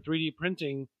material for 3D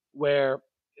printing where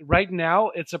right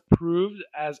now it's approved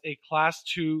as a class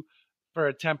 2 for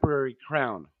a temporary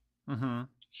crown. Mm-hmm.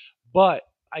 But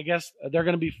I guess they're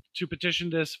going to be to petition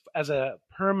this as a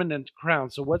permanent crown.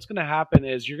 So what's going to happen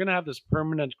is you're going to have this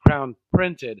permanent crown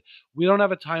printed. We don't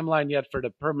have a timeline yet for the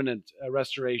permanent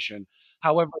restoration.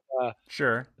 However,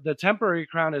 sure, the temporary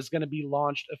crown is going to be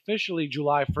launched officially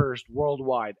July 1st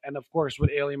worldwide. And of course, with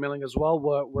Alien Milling as well,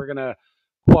 we're going to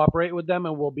cooperate with them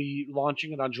and we'll be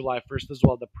launching it on July 1st as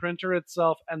well, the printer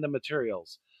itself and the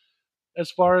materials. As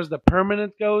far as the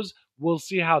permanent goes, we'll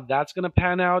see how that's going to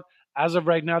pan out. As of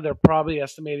right now, they're probably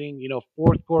estimating,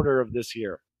 fourth quarter of this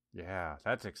year. Yeah,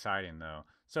 that's exciting, though.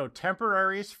 So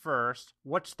temporaries first.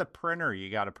 What's the printer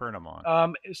you got to print them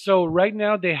on? So right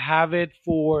now they have it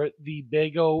for the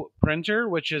Bego printer,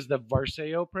 which is the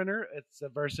Varseo printer. It's the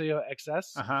Varseo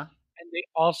XS. Uh-huh. And they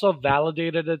also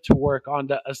validated it to work on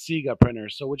the Asiga printer,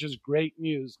 so which is great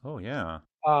news. Oh, yeah.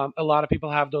 A lot of people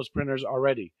have those printers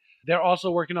already. They're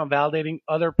also working on validating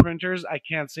other printers. I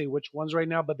can't say which ones right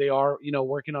now, but they are,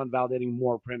 working on validating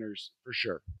more printers for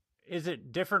sure. Is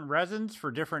it different resins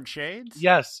for different shades?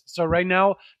 Yes. So right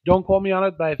now, don't quote me on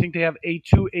it, but I think they have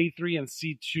A2, A3, and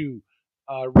C2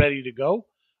 ready to go.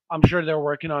 I'm sure they're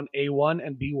working on A1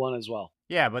 and B1 as well.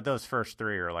 Yeah, but those first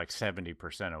three are like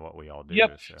 70% of what we all do.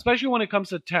 Yep, so. Especially when it comes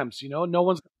to temps, no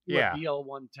one's going to do a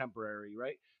BL1 temporary,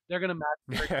 right? They're going to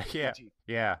match.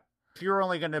 Yeah. If you're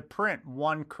only going to print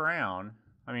one crown,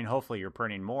 I mean, hopefully you're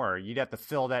printing more, you'd have to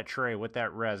fill that tray with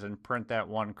that resin, print that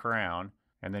one crown,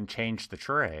 and then change the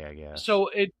tray, I guess.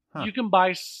 So you can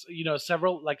buy,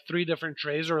 several, like 3 different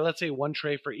trays, or let's say one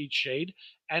tray for each shade.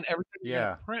 And every time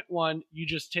you print one, you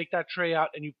just take that tray out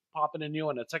and you pop in a new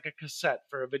one. It's like a cassette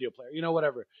for a video player,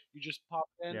 whatever. You just pop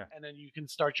it in and then you can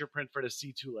start your print for the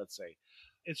C2, let's say.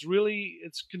 It's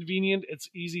convenient. It's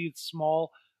easy. It's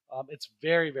small. It's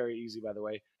very, very easy, by the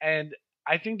way. And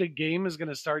I think the game is going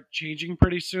to start changing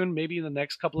pretty soon, maybe in the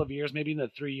next couple of years, maybe in the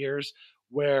 3 years,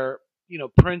 where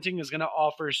printing is going to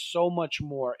offer so much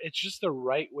more. It's just the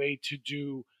right way to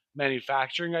do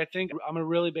manufacturing, I think. I'm a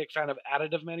really big fan of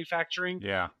additive manufacturing.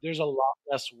 Yeah. There's a lot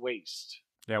less waste.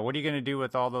 Yeah, what are you going to do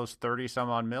with all those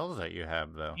 30-some-odd mils that you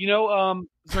have, though?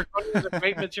 Zirconia is a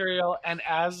great material, and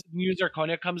as new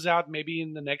zirconia comes out, maybe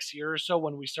in the next year or so,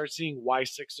 when we start seeing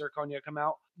Y6 zirconia come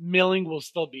out, milling will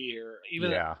still be here,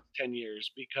 even in 10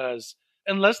 years, because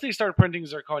unless they start printing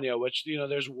zirconia, which,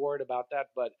 there's word about that,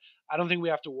 but I don't think we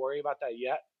have to worry about that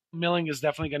yet. Milling is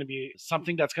definitely going to be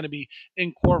something that's going to be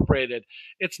incorporated.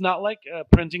 It's not like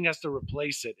printing has to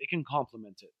replace it. It can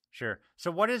complement it. Sure.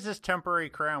 So what is this temporary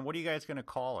crown? What are you guys going to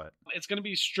call it? It's going to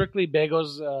be strictly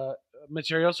Bego's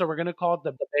material, so we're going to call it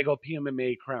the Bego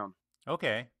PMMA crown.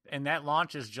 Okay. And that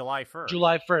launches July 1st.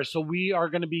 July 1st. So we are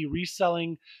going to be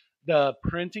reselling the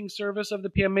printing service of the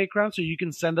PMA crown, so you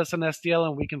can send us an STL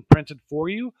and we can print it for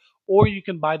you, or you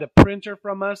can buy the printer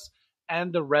from us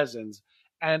and the resins.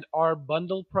 And our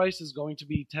bundle price is going to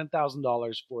be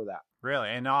 $10,000 for that. Really?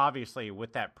 And obviously,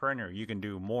 with that printer, you can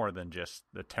do more than just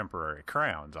the temporary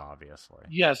crowns, obviously.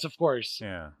 Yes, of course.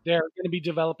 Yeah. They're going to be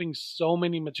developing so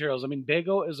many materials. I mean,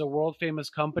 Bego is a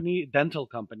world-famous company, dental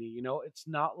company. It's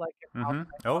not like a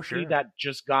company that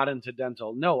just got into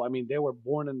dental. No, I mean, they were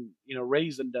born and,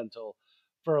 raised in dental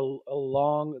for a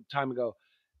long time ago.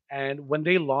 And when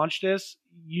they launch this,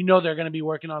 they're going to be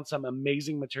working on some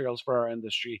amazing materials for our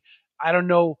industry. I don't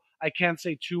know. I can't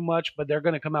say too much, but they're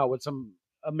going to come out with some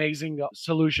amazing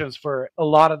solutions for a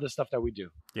lot of the stuff that we do.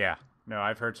 Yeah. No,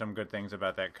 I've heard some good things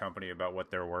about that company, about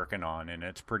what they're working on, and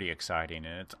it's pretty exciting.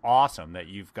 And it's awesome that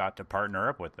you've got to partner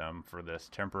up with them for this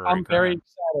temporary I'm grant. very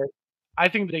excited. I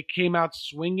think they came out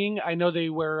swinging. I know they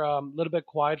were a little bit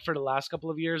quiet for the last couple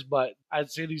of years, but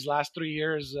I'd say these last 3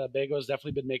 years, Bago has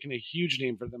definitely been making a huge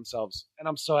name for themselves. And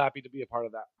I'm so happy to be a part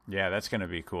of that. Yeah, that's going to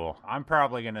be cool. I'm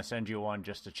probably going to send you one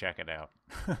just to check it out.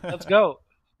 Let's go.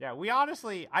 Yeah,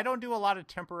 I don't do a lot of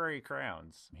temporary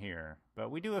crowns here, but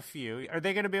we do a few. Are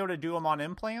they going to be able to do them on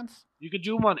implants? You could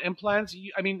do them on implants.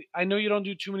 I know you don't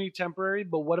do too many temporary,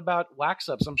 but what about wax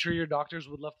ups? I'm sure your doctors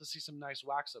would love to see some nice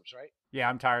wax ups, right? Yeah,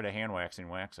 I'm tired of hand waxing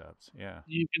wax ups. Yeah.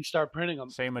 You can start printing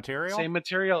them. Same material? Same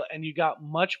material, and you got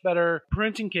much better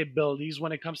printing capabilities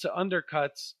when it comes to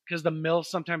undercuts, because the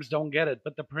mills sometimes don't get it,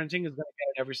 but the printing is going to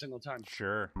get it every single time.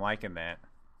 Sure. I'm liking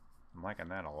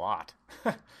that a lot.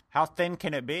 How thin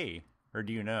can it be? Or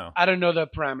do you know? I don't know the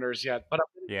parameters yet, but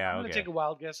I'm going to okay. take a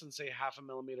wild guess and say 0.5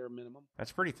 millimeter minimum.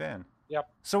 That's pretty thin. Yep.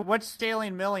 So what's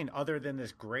scaling milling other than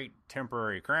this great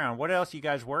temporary crown? What else you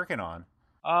guys working on?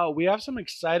 We have some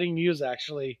exciting news,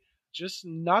 actually. Just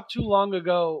not too long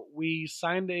ago, we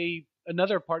signed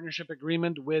another partnership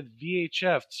agreement with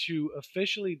VHF to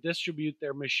officially distribute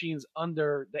their machines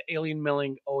under the Alien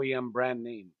Milling OEM brand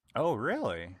name. Oh,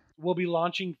 really? We'll be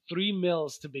launching 3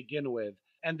 mills to begin with.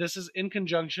 And this is in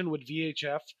conjunction with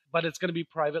VHF, but it's going to be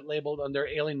private labeled under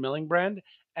Alien Milling brand.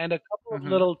 And a couple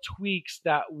of little tweaks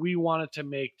that we wanted to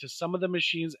make to some of the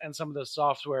machines and some of the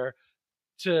software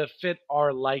to fit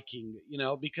our liking,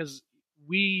 because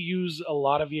we use a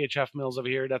lot of VHF mills over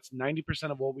here. That's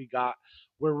 90% of what we got.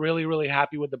 We're really, really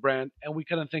happy with the brand, and we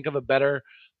couldn't think of a better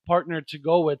partner to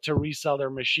go with to resell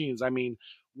their machines. I mean,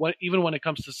 even when it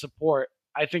comes to support,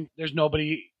 I think there's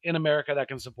nobody in America that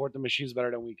can support the machines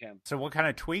better than we can. So what kind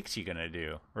of tweaks are you going to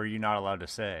do? Or are you not allowed to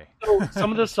say? So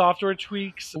some of the software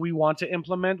tweaks we want to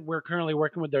implement, we're currently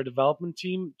working with their development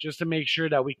team just to make sure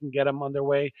that we can get them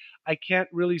underway. I can't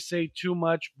really say too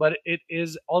much, but it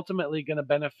is ultimately going to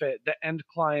benefit the end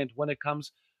client when it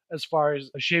comes as far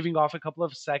as shaving off a couple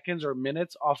of seconds or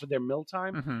minutes off of their mill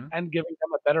time and giving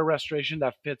them a better restoration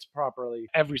that fits properly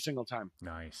every single time.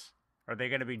 Nice. Are they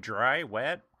going to be dry,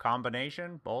 wet,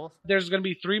 combination, both? There's going to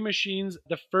be 3 machines.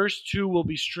 The first 2 will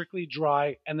be strictly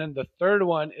dry, and then the third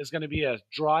one is going to be a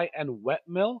dry and wet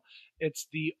mill. It's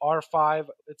the R5.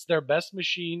 It's their best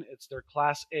machine. It's their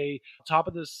Class A. Top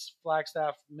of this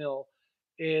Flagstaff mill,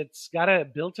 it's got a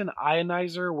built-in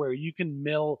ionizer where you can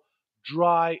mill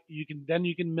dry. You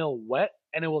can mill wet,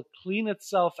 and it will clean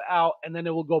itself out, and then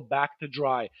it will go back to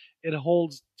dry. It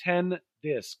holds 10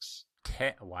 discs.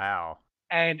 10? Wow.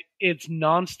 And it's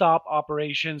nonstop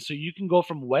operation, so you can go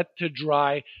from wet to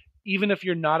dry, even if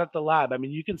you're not at the lab. I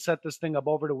mean, you can set this thing up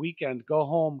over the weekend, go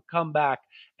home, come back,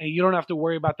 and you don't have to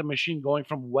worry about the machine going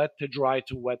from wet to dry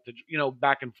to wet to,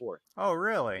 back and forth. Oh,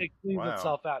 really? It cleans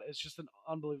itself out. It's just an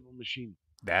unbelievable machine.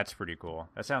 That's pretty cool.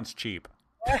 That sounds cheap.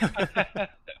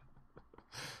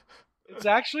 It's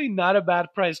actually not a bad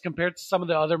price compared to some of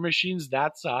the other machines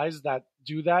that size that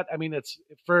do that. I mean, it's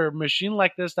for a machine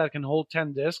like this that can hold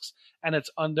 10 discs and it's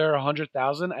under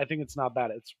 100,000. I think it's not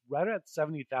bad. It's right at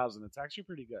 70,000. It's actually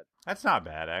pretty good. That's not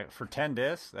bad for 10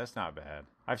 discs. That's not bad.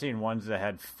 I've seen ones that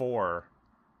had 4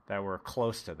 that were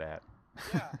close to that.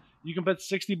 Yeah. You can put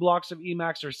 60 blocks of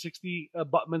Emax or 60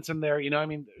 abutments in there.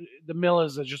 The mill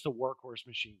is just a workhorse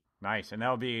machine. Nice. And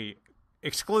that'll be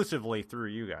exclusively through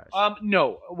you guys?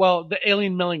 No. Well, the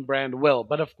Alien Milling brand will,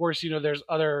 but of course, there's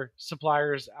other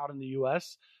suppliers out in the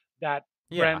U.S. that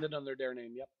branded under their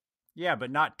name. Yep. Yeah, but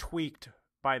not tweaked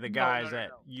by the guys that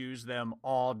use them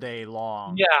all day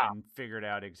long and figured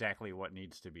out exactly what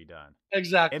needs to be done.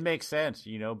 Exactly. It makes sense,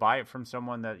 buy it from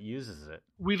someone that uses it.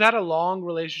 We've had a long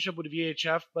relationship with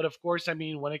VHF, but of course,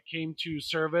 when it came to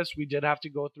service, we did have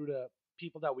to go through the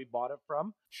people that we bought it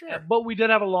from. Sure. But we did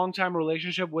have a long time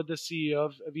relationship with the CEO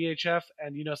of VHF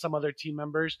and, some other team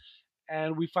members.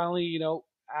 And we finally,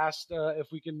 asked if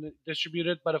we can distribute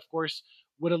it. But of course,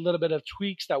 with a little bit of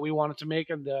tweaks that we wanted to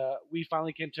make. And we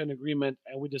finally came to an agreement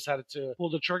and we decided to pull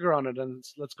the trigger on it and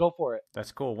let's go for it.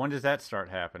 That's cool. When does that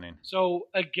start happening? So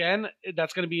again,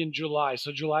 that's going to be in July.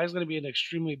 So July is going to be an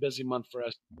extremely busy month for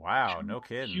us. Wow, no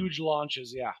kidding. Huge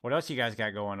launches, yeah. What else you guys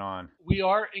got going on? We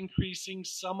are increasing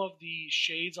some of the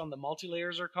shades on the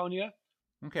multi-layer zirconia.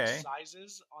 Okay.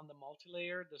 Sizes on the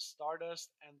multi-layer, the Stardust,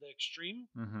 and the Extreme.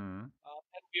 Mm-hmm.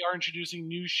 And we are introducing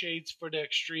new shades for the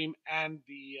Extreme and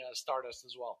the Stardust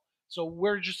as well. So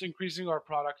we're just increasing our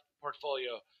product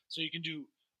portfolio. So you can do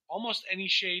almost any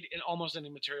shade in almost any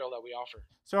material that we offer.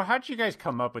 So how'd you guys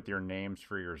come up with your names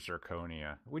for your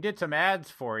zirconia? We did some ads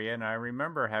for you, and I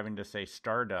remember having to say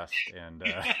Stardust, and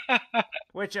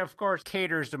which of course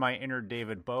caters to my inner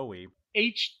David Bowie.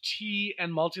 HT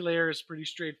and multi-layer is pretty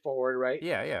straightforward, right?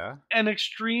 Yeah. And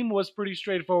extreme was pretty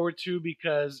straightforward too,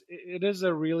 because it is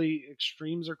a really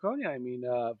extreme zirconia. I mean,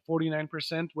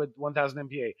 49% with 1000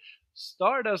 MPa.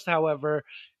 Stardust, however,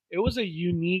 it was a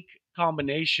unique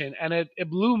combination, and it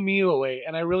blew me away,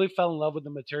 and I really fell in love with the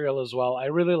material as well. I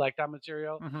really like that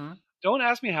material. Mm-hmm. Don't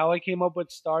ask me how I came up with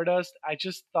Stardust. I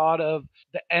just thought of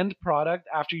the end product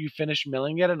after you finish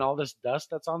milling it and all this dust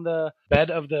that's on the bed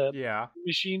of the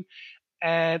machine.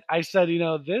 And I said,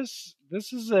 this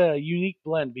is a unique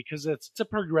blend because it's a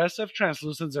progressive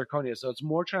translucent zirconia. So it's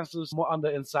more translucent more on the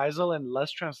incisal and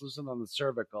less translucent on the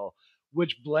cervical,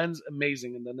 which blends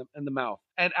amazing in the mouth.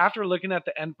 And after looking at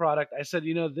the end product, I said,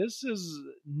 this is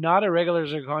not a regular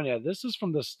zirconia. This is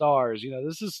from the stars.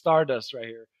 This is Stardust right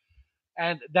here.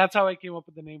 And that's how I came up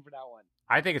with the name for that one.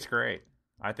 I think it's great.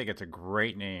 I think it's a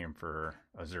great name for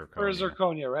a zirconia. For a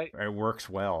zirconia, right? It works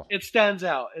well. It stands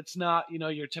out. It's not,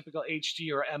 your typical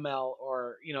HT or ML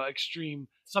or, extreme,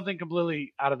 something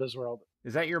completely out of this world.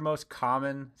 Is that your most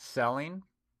common selling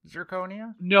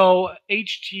zirconia? No,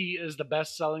 HT is the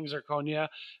best selling zirconia,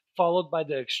 followed by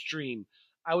the extreme.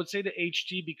 I would say the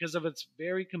HT because of its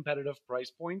very competitive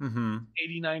price point,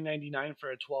 $89.99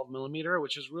 for a 12 millimeter,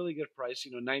 which is really good price,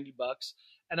 $90.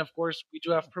 And of course, we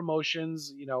do have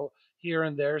promotions, here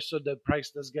and there, so the price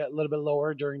does get a little bit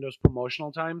lower during those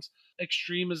promotional times.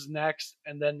 Extreme is next,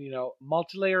 and then,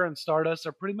 multi-layer and Stardust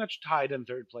are pretty much tied in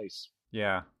third place.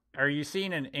 Yeah. Are you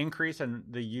seeing an increase in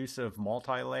the use of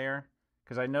multi-layer?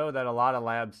 Because I know that a lot of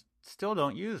labs still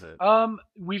don't use it.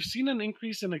 We've seen an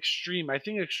increase in Extreme. I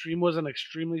think Extreme was an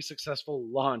extremely successful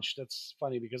launch. That's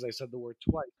funny because I said the word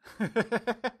twice.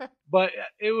 But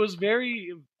it was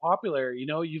very popular.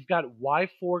 You've got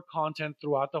Y4 content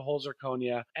throughout the whole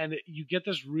zirconia, and you get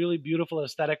this really beautiful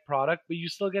aesthetic product, but you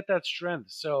still get that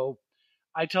strength. So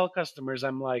I tell customers,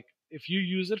 I'm like, if you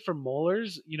use it for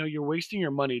molars, you're wasting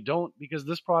your money. Don't, because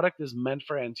this product is meant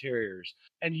for anteriors,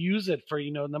 and use it for,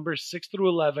 numbers 6 through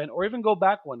 11, or even go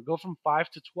back one, go from 5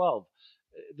 to 12.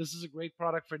 This is a great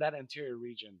product for that anterior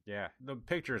region. Yeah. The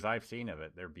pictures I've seen of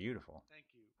it, they're beautiful. Thank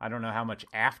you. I don't know how much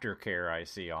aftercare I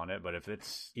see on it, but if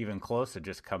it's even close to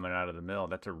just coming out of the mill,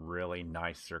 that's a really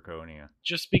nice zirconia.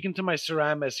 Just speaking to my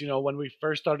ceramists, when we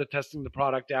first started testing the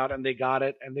product out and they got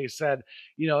it and they said,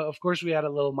 of course we had a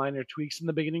little minor tweaks in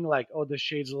the beginning, like, oh, this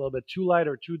shade's a little bit too light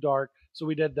or too dark. So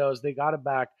we did those. They got it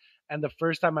back. And the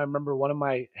first time I remember one of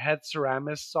my head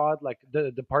ceramists saw it, like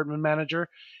the department manager,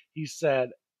 he said,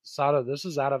 Saro, this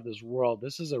is out of this world.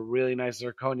 This is a really nice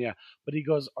zirconia. But he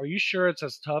goes, are you sure it's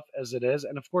as tough as it is?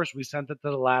 And of course, we sent it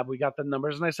to the lab. We got the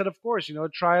numbers. And I said, of course,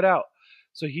 try it out.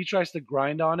 So he tries to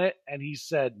grind on it. And he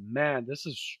said, man, this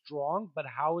is strong. But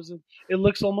how is it? It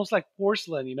looks almost like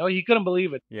porcelain. He couldn't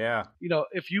believe it. Yeah.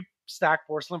 If you stack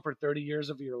porcelain for 30 years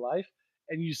of your life,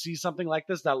 and you see something like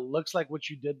this that looks like what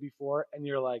you did before, and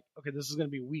you're like, okay, this is going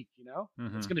to be weak,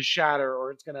 It's going to shatter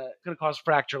or it's going to cause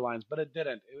fracture lines, but it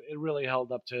didn't. It really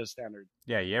held up to his standard.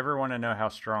 Yeah, you ever want to know how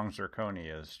strong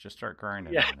zirconia is, just start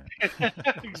grinding on it.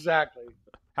 Exactly.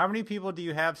 How many people do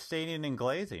you have staining and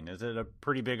glazing? Is it a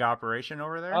pretty big operation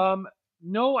over there?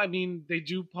 No, I mean, they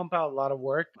do pump out a lot of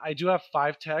work. I do have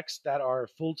 5 techs that are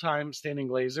full-time staining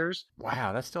glazers.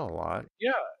 Wow, that's still a lot.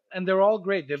 Yeah. And they're all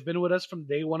great. They've been with us from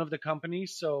day one of the company.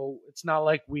 So it's not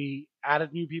like we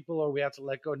added new people or we had to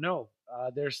let go. No,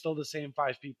 they're still the same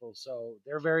 5 people. So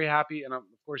they're very happy. And of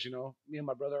course, me and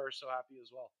my brother are so happy as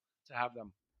well to have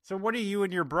them. So what do you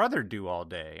and your brother do all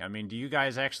day? I mean, do you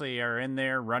guys actually are in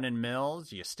there running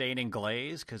mills? You stain and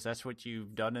glaze because that's what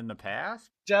you've done in the past?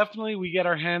 Definitely, we get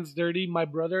our hands dirty. My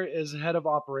brother is head of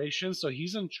operations, so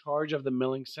he's in charge of the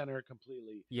milling center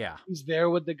completely. Yeah. He's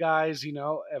there with the guys,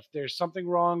 if there's something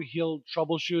wrong, he'll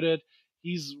troubleshoot it.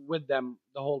 He's with them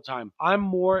the whole time. I'm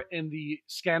more in the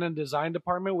scan and design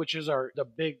department, which is the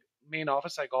big main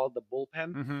office. I call it the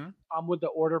bullpen. Mm-hmm. I'm with the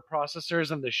order processors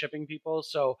and the shipping people.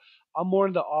 So I'm more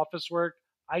in the office work.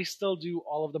 I still do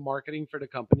all of the marketing for the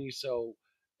company. So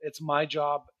it's my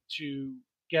job to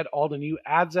get all the new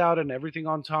ads out and everything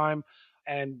on time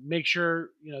and make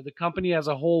sure, the company as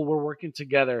a whole, we're working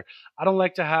together. I don't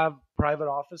like to have private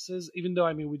offices, even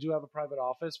though, we do have a private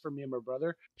office for me and my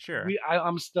brother. Sure.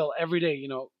 I'm still every day,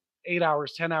 8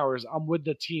 hours, 10 hours, I'm with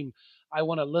the team. I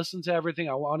want to listen to everything.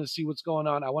 I want to see what's going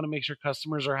on. I want to make sure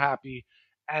customers are happy.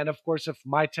 And of course, if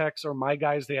my techs or my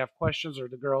guys, they have questions or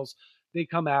the girls, they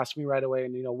come ask me right away,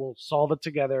 and we'll solve it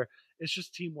together. It's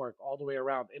just teamwork all the way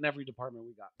around in every department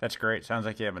we got. That's great. Sounds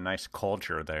like you have a nice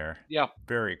culture there. Yeah.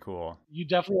 Very cool. You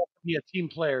definitely have to be a team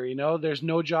player, There's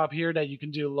no job here that you can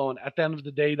do alone. At the end of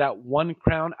the day, that one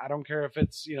crown, I don't care if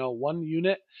it's, one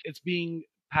unit, it's being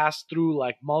passed through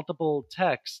like multiple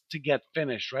techs to get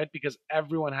finished, right? Because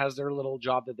everyone has their little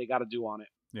job that they got to do on it.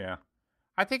 Yeah.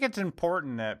 I think it's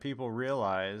important that people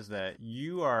realize that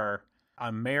you are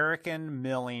American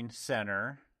Milling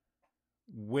Center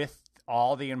with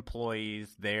all the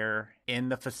employees there in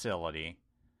the facility,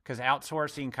 because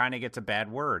outsourcing kind of gets a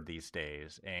bad word these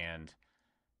days, and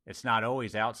it's not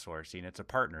always outsourcing, it's a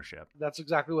partnership. That's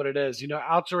exactly what it is.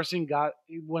 Outsourcing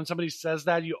when somebody says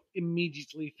that, you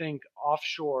immediately think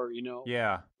offshore,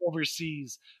 yeah,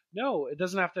 overseas. No, it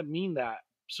doesn't have to mean that.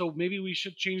 So maybe we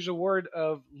should change the word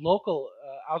of local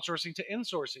outsourcing to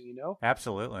insourcing,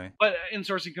 Absolutely. But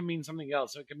insourcing can mean something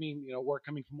else. It can mean, work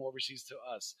coming from overseas to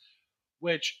us,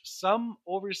 which some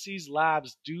overseas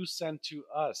labs do send to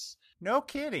us. No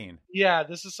kidding. Yeah,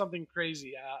 this is something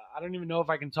crazy. I don't even know if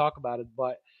I can talk about it,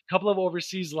 but a couple of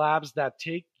overseas labs that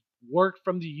take work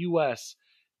from the U.S.,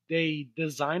 they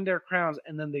design their crowns,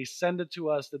 and then they send it to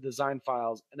us, the design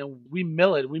files, and then we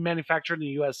mill it. We manufacture it in the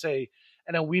USA,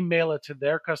 and then we mail it to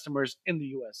their customers in the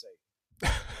USA.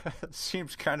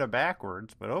 Seems kind of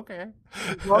backwards, but okay.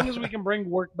 As long as we can bring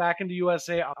work back into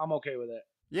USA, I'm okay with it.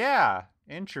 Yeah,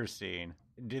 interesting.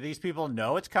 Do these people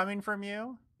know it's coming from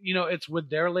you? It's with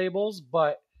their labels,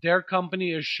 but their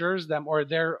company assures them, or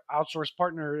their outsourced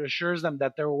partner assures them,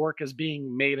 that their work is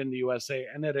being made in the USA,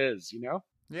 and it is,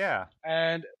 Yeah.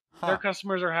 And their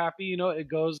customers are happy, it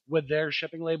goes with their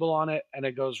shipping label on it, and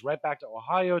it goes right back to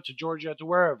Ohio, to Georgia, to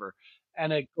wherever,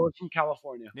 and it goes from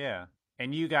California. Yeah.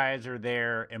 And you guys are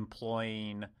there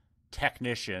employing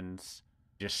technicians,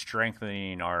 just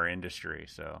strengthening our industry.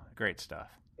 So great stuff.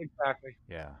 Exactly.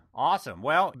 Yeah. Awesome.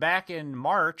 Well, back in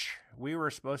March, we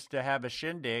were supposed to have a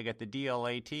shindig at the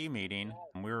DLAT meeting.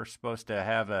 We were supposed to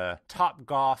have a Top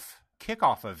Golf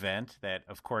kickoff event that,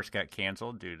 of course, got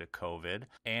canceled due to COVID.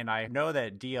 And I know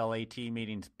that DLAT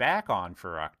meeting's back on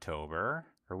for October.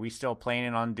 Are we still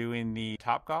planning on doing the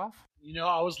Top Golf?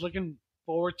 I was looking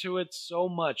forward to it so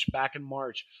much back in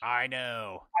March. I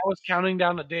know. I was counting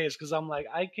down the days because I'm like,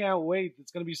 I can't wait.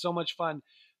 It's going to be so much fun.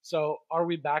 So are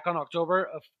we back on October?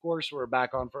 Of course we're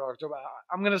back on for October.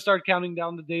 I'm going to start counting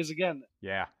down the days again.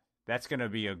 Yeah, that's going to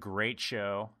be a great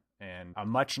show and a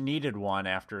much needed one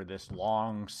after this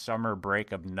long summer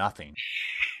break of nothing.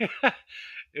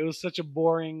 It was such a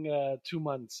boring 2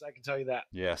 months, I can tell you that.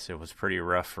 Yes, it was pretty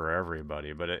rough for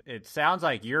everybody, but it sounds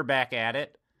like you're back at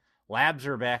it. Labs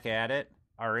are back at it.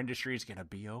 Our industry is going to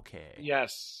be okay.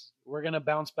 Yes. We're going to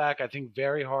bounce back, I think,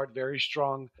 very hard, very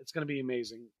strong. It's going to be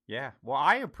amazing. Yeah. Well,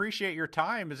 I appreciate your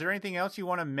time. Is there anything else you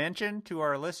want to mention to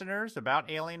our listeners about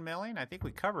Alien Milling? I think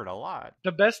we covered a lot.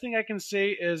 The best thing I can say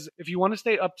is if you want to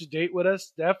stay up to date with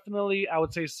us, definitely, I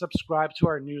would say, subscribe to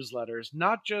our newsletters.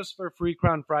 Not just for Free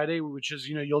Crown Friday, which is,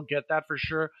 you'll get that for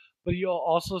sure, but you'll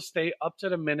also stay up to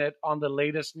the minute on the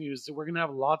latest news. We're going to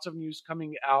have lots of news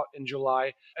coming out in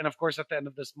July. And, of course, at the end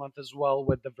of this month as well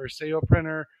with the Versailles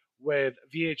printer, with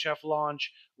VHF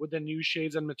launch, with the new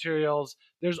shades and materials.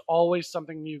 There's always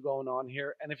something new going on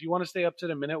here. And if you want to stay up to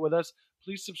the minute with us,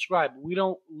 please subscribe. We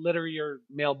don't litter your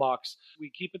mailbox. We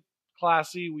keep it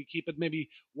classy. We keep it maybe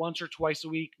once or twice a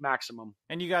week maximum.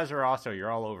 And you guys are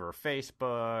you're all over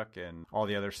Facebook and all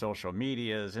the other social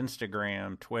medias,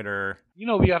 Instagram, Twitter.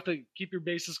 We have to keep your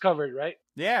bases covered, right?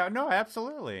 Yeah, no,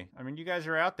 absolutely. I mean, you guys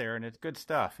are out there and it's good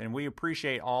stuff. And we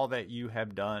appreciate all that you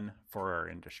have done for our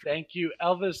industry. Thank you,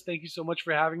 Elvis. Thank you so much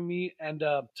for having me. And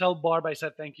tell Barb I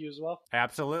said thank you as well.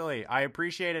 Absolutely. I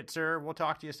appreciate it, sir. We'll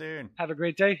talk to you soon. Have a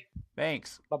great day.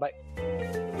 Thanks. Bye-bye.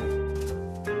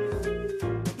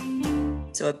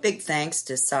 So a big thanks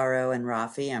to Saro and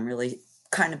Raffi. I'm really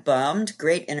kind of bummed.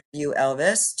 Great interview,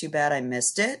 Elvis. Too bad I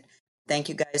missed it. Thank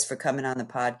you guys for coming on the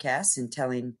podcast and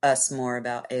telling us more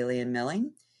about Alien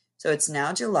Milling. So it's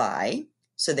now July,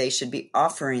 so they should be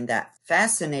offering that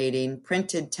fascinating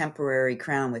printed temporary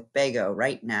crown with Bago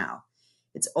right now.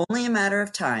 It's only a matter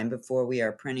of time before we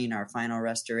are printing our final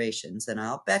restorations, and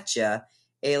I'll bet you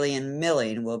Alien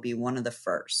Milling will be one of the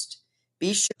first.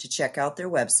 Be sure to check out their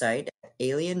website at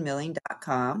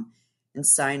alienmilling.com and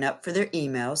sign up for their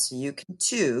email so you can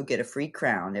too get a free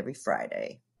crown every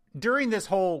Friday. During this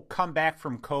whole comeback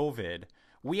from COVID,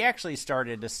 we actually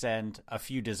started to send a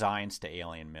few designs to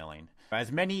Alien Milling.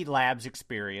 As many labs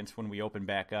experienced when we opened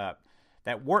back up,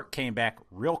 that work came back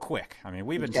real quick. I mean,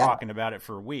 we've been talking about it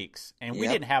for weeks, and we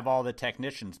didn't have all the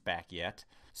technicians back yet.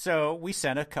 So we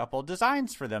sent a couple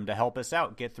designs for them to help us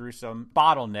out, get through some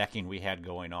bottlenecking we had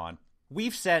going on.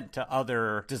 we've sent to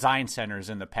other design centers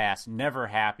in the past, never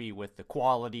happy with the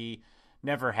quality,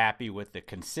 never happy with the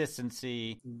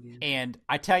consistency. And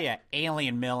I tell you,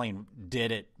 Alien Milling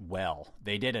did it well.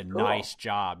 They did a nice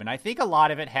job. And I think a lot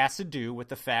of it has to do with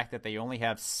the fact that they only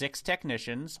have 6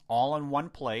 technicians all in one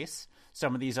place.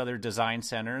 Some of these other design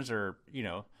centers are,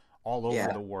 all over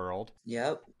the world.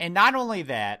 Yep. And not only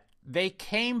that, they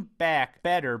came back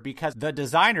better because the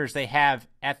designers they have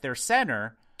at their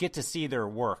center get to see their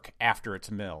work after it's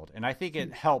milled. And I think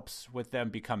it helps with them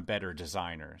become better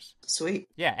designers. Sweet.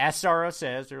 Yeah, as Saro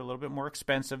says, they're a little bit more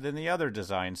expensive than the other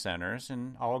design centers,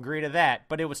 and I'll agree to that,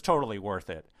 but it was totally worth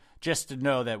it. Just to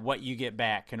know that what you get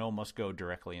back can almost go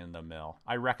directly in the mill.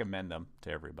 I recommend them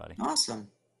to everybody. Awesome.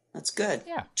 That's good.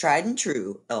 Yeah. Tried and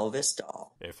true Elvis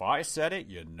doll. If I said it,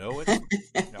 you know it.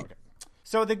 Okay.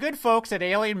 So the good folks at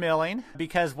Alien Milling,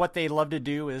 because what they love to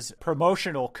do is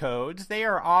promotional codes, they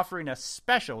are offering a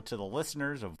special to the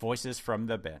listeners of Voices from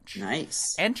the Bench.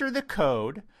 Nice. Enter the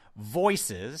code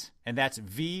VOICES, and that's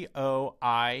VOICES,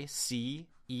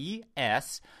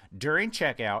 during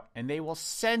checkout, and they will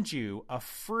send you a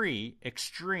free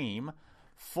Extreme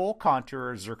full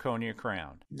contour zirconia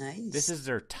crown. Nice. This is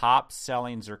their top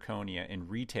selling zirconia and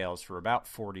retails for about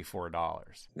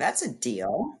 $44. That's a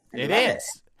deal. It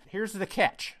is. Here's the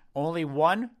catch. Only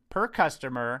one per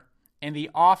customer, and the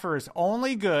offer is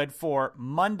only good for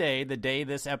Monday, the day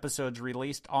this episode's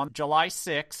released, on July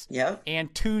 6th. Yep.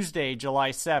 And Tuesday,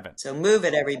 July 7th. So move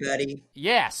it, everybody.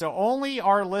 Yeah, so only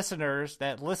our listeners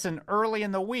that listen early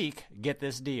in the week get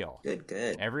this deal.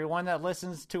 Good. Everyone that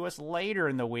listens to us later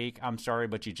in the week, I'm sorry,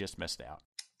 but you just missed out.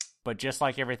 But just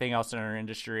like everything else in our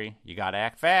industry, you got to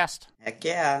act fast. Heck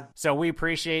yeah. So we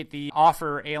appreciate the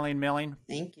offer, Alien Milling.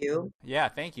 Thank you. Yeah,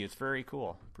 thank you. It's very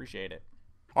cool. Appreciate it.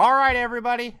 All right,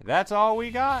 everybody. That's all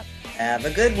we got. Have a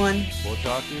good one. We'll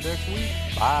talk to you next week.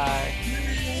 Bye.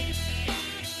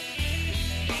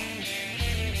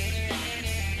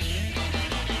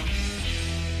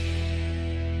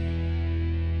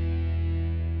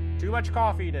 Too much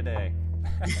coffee today.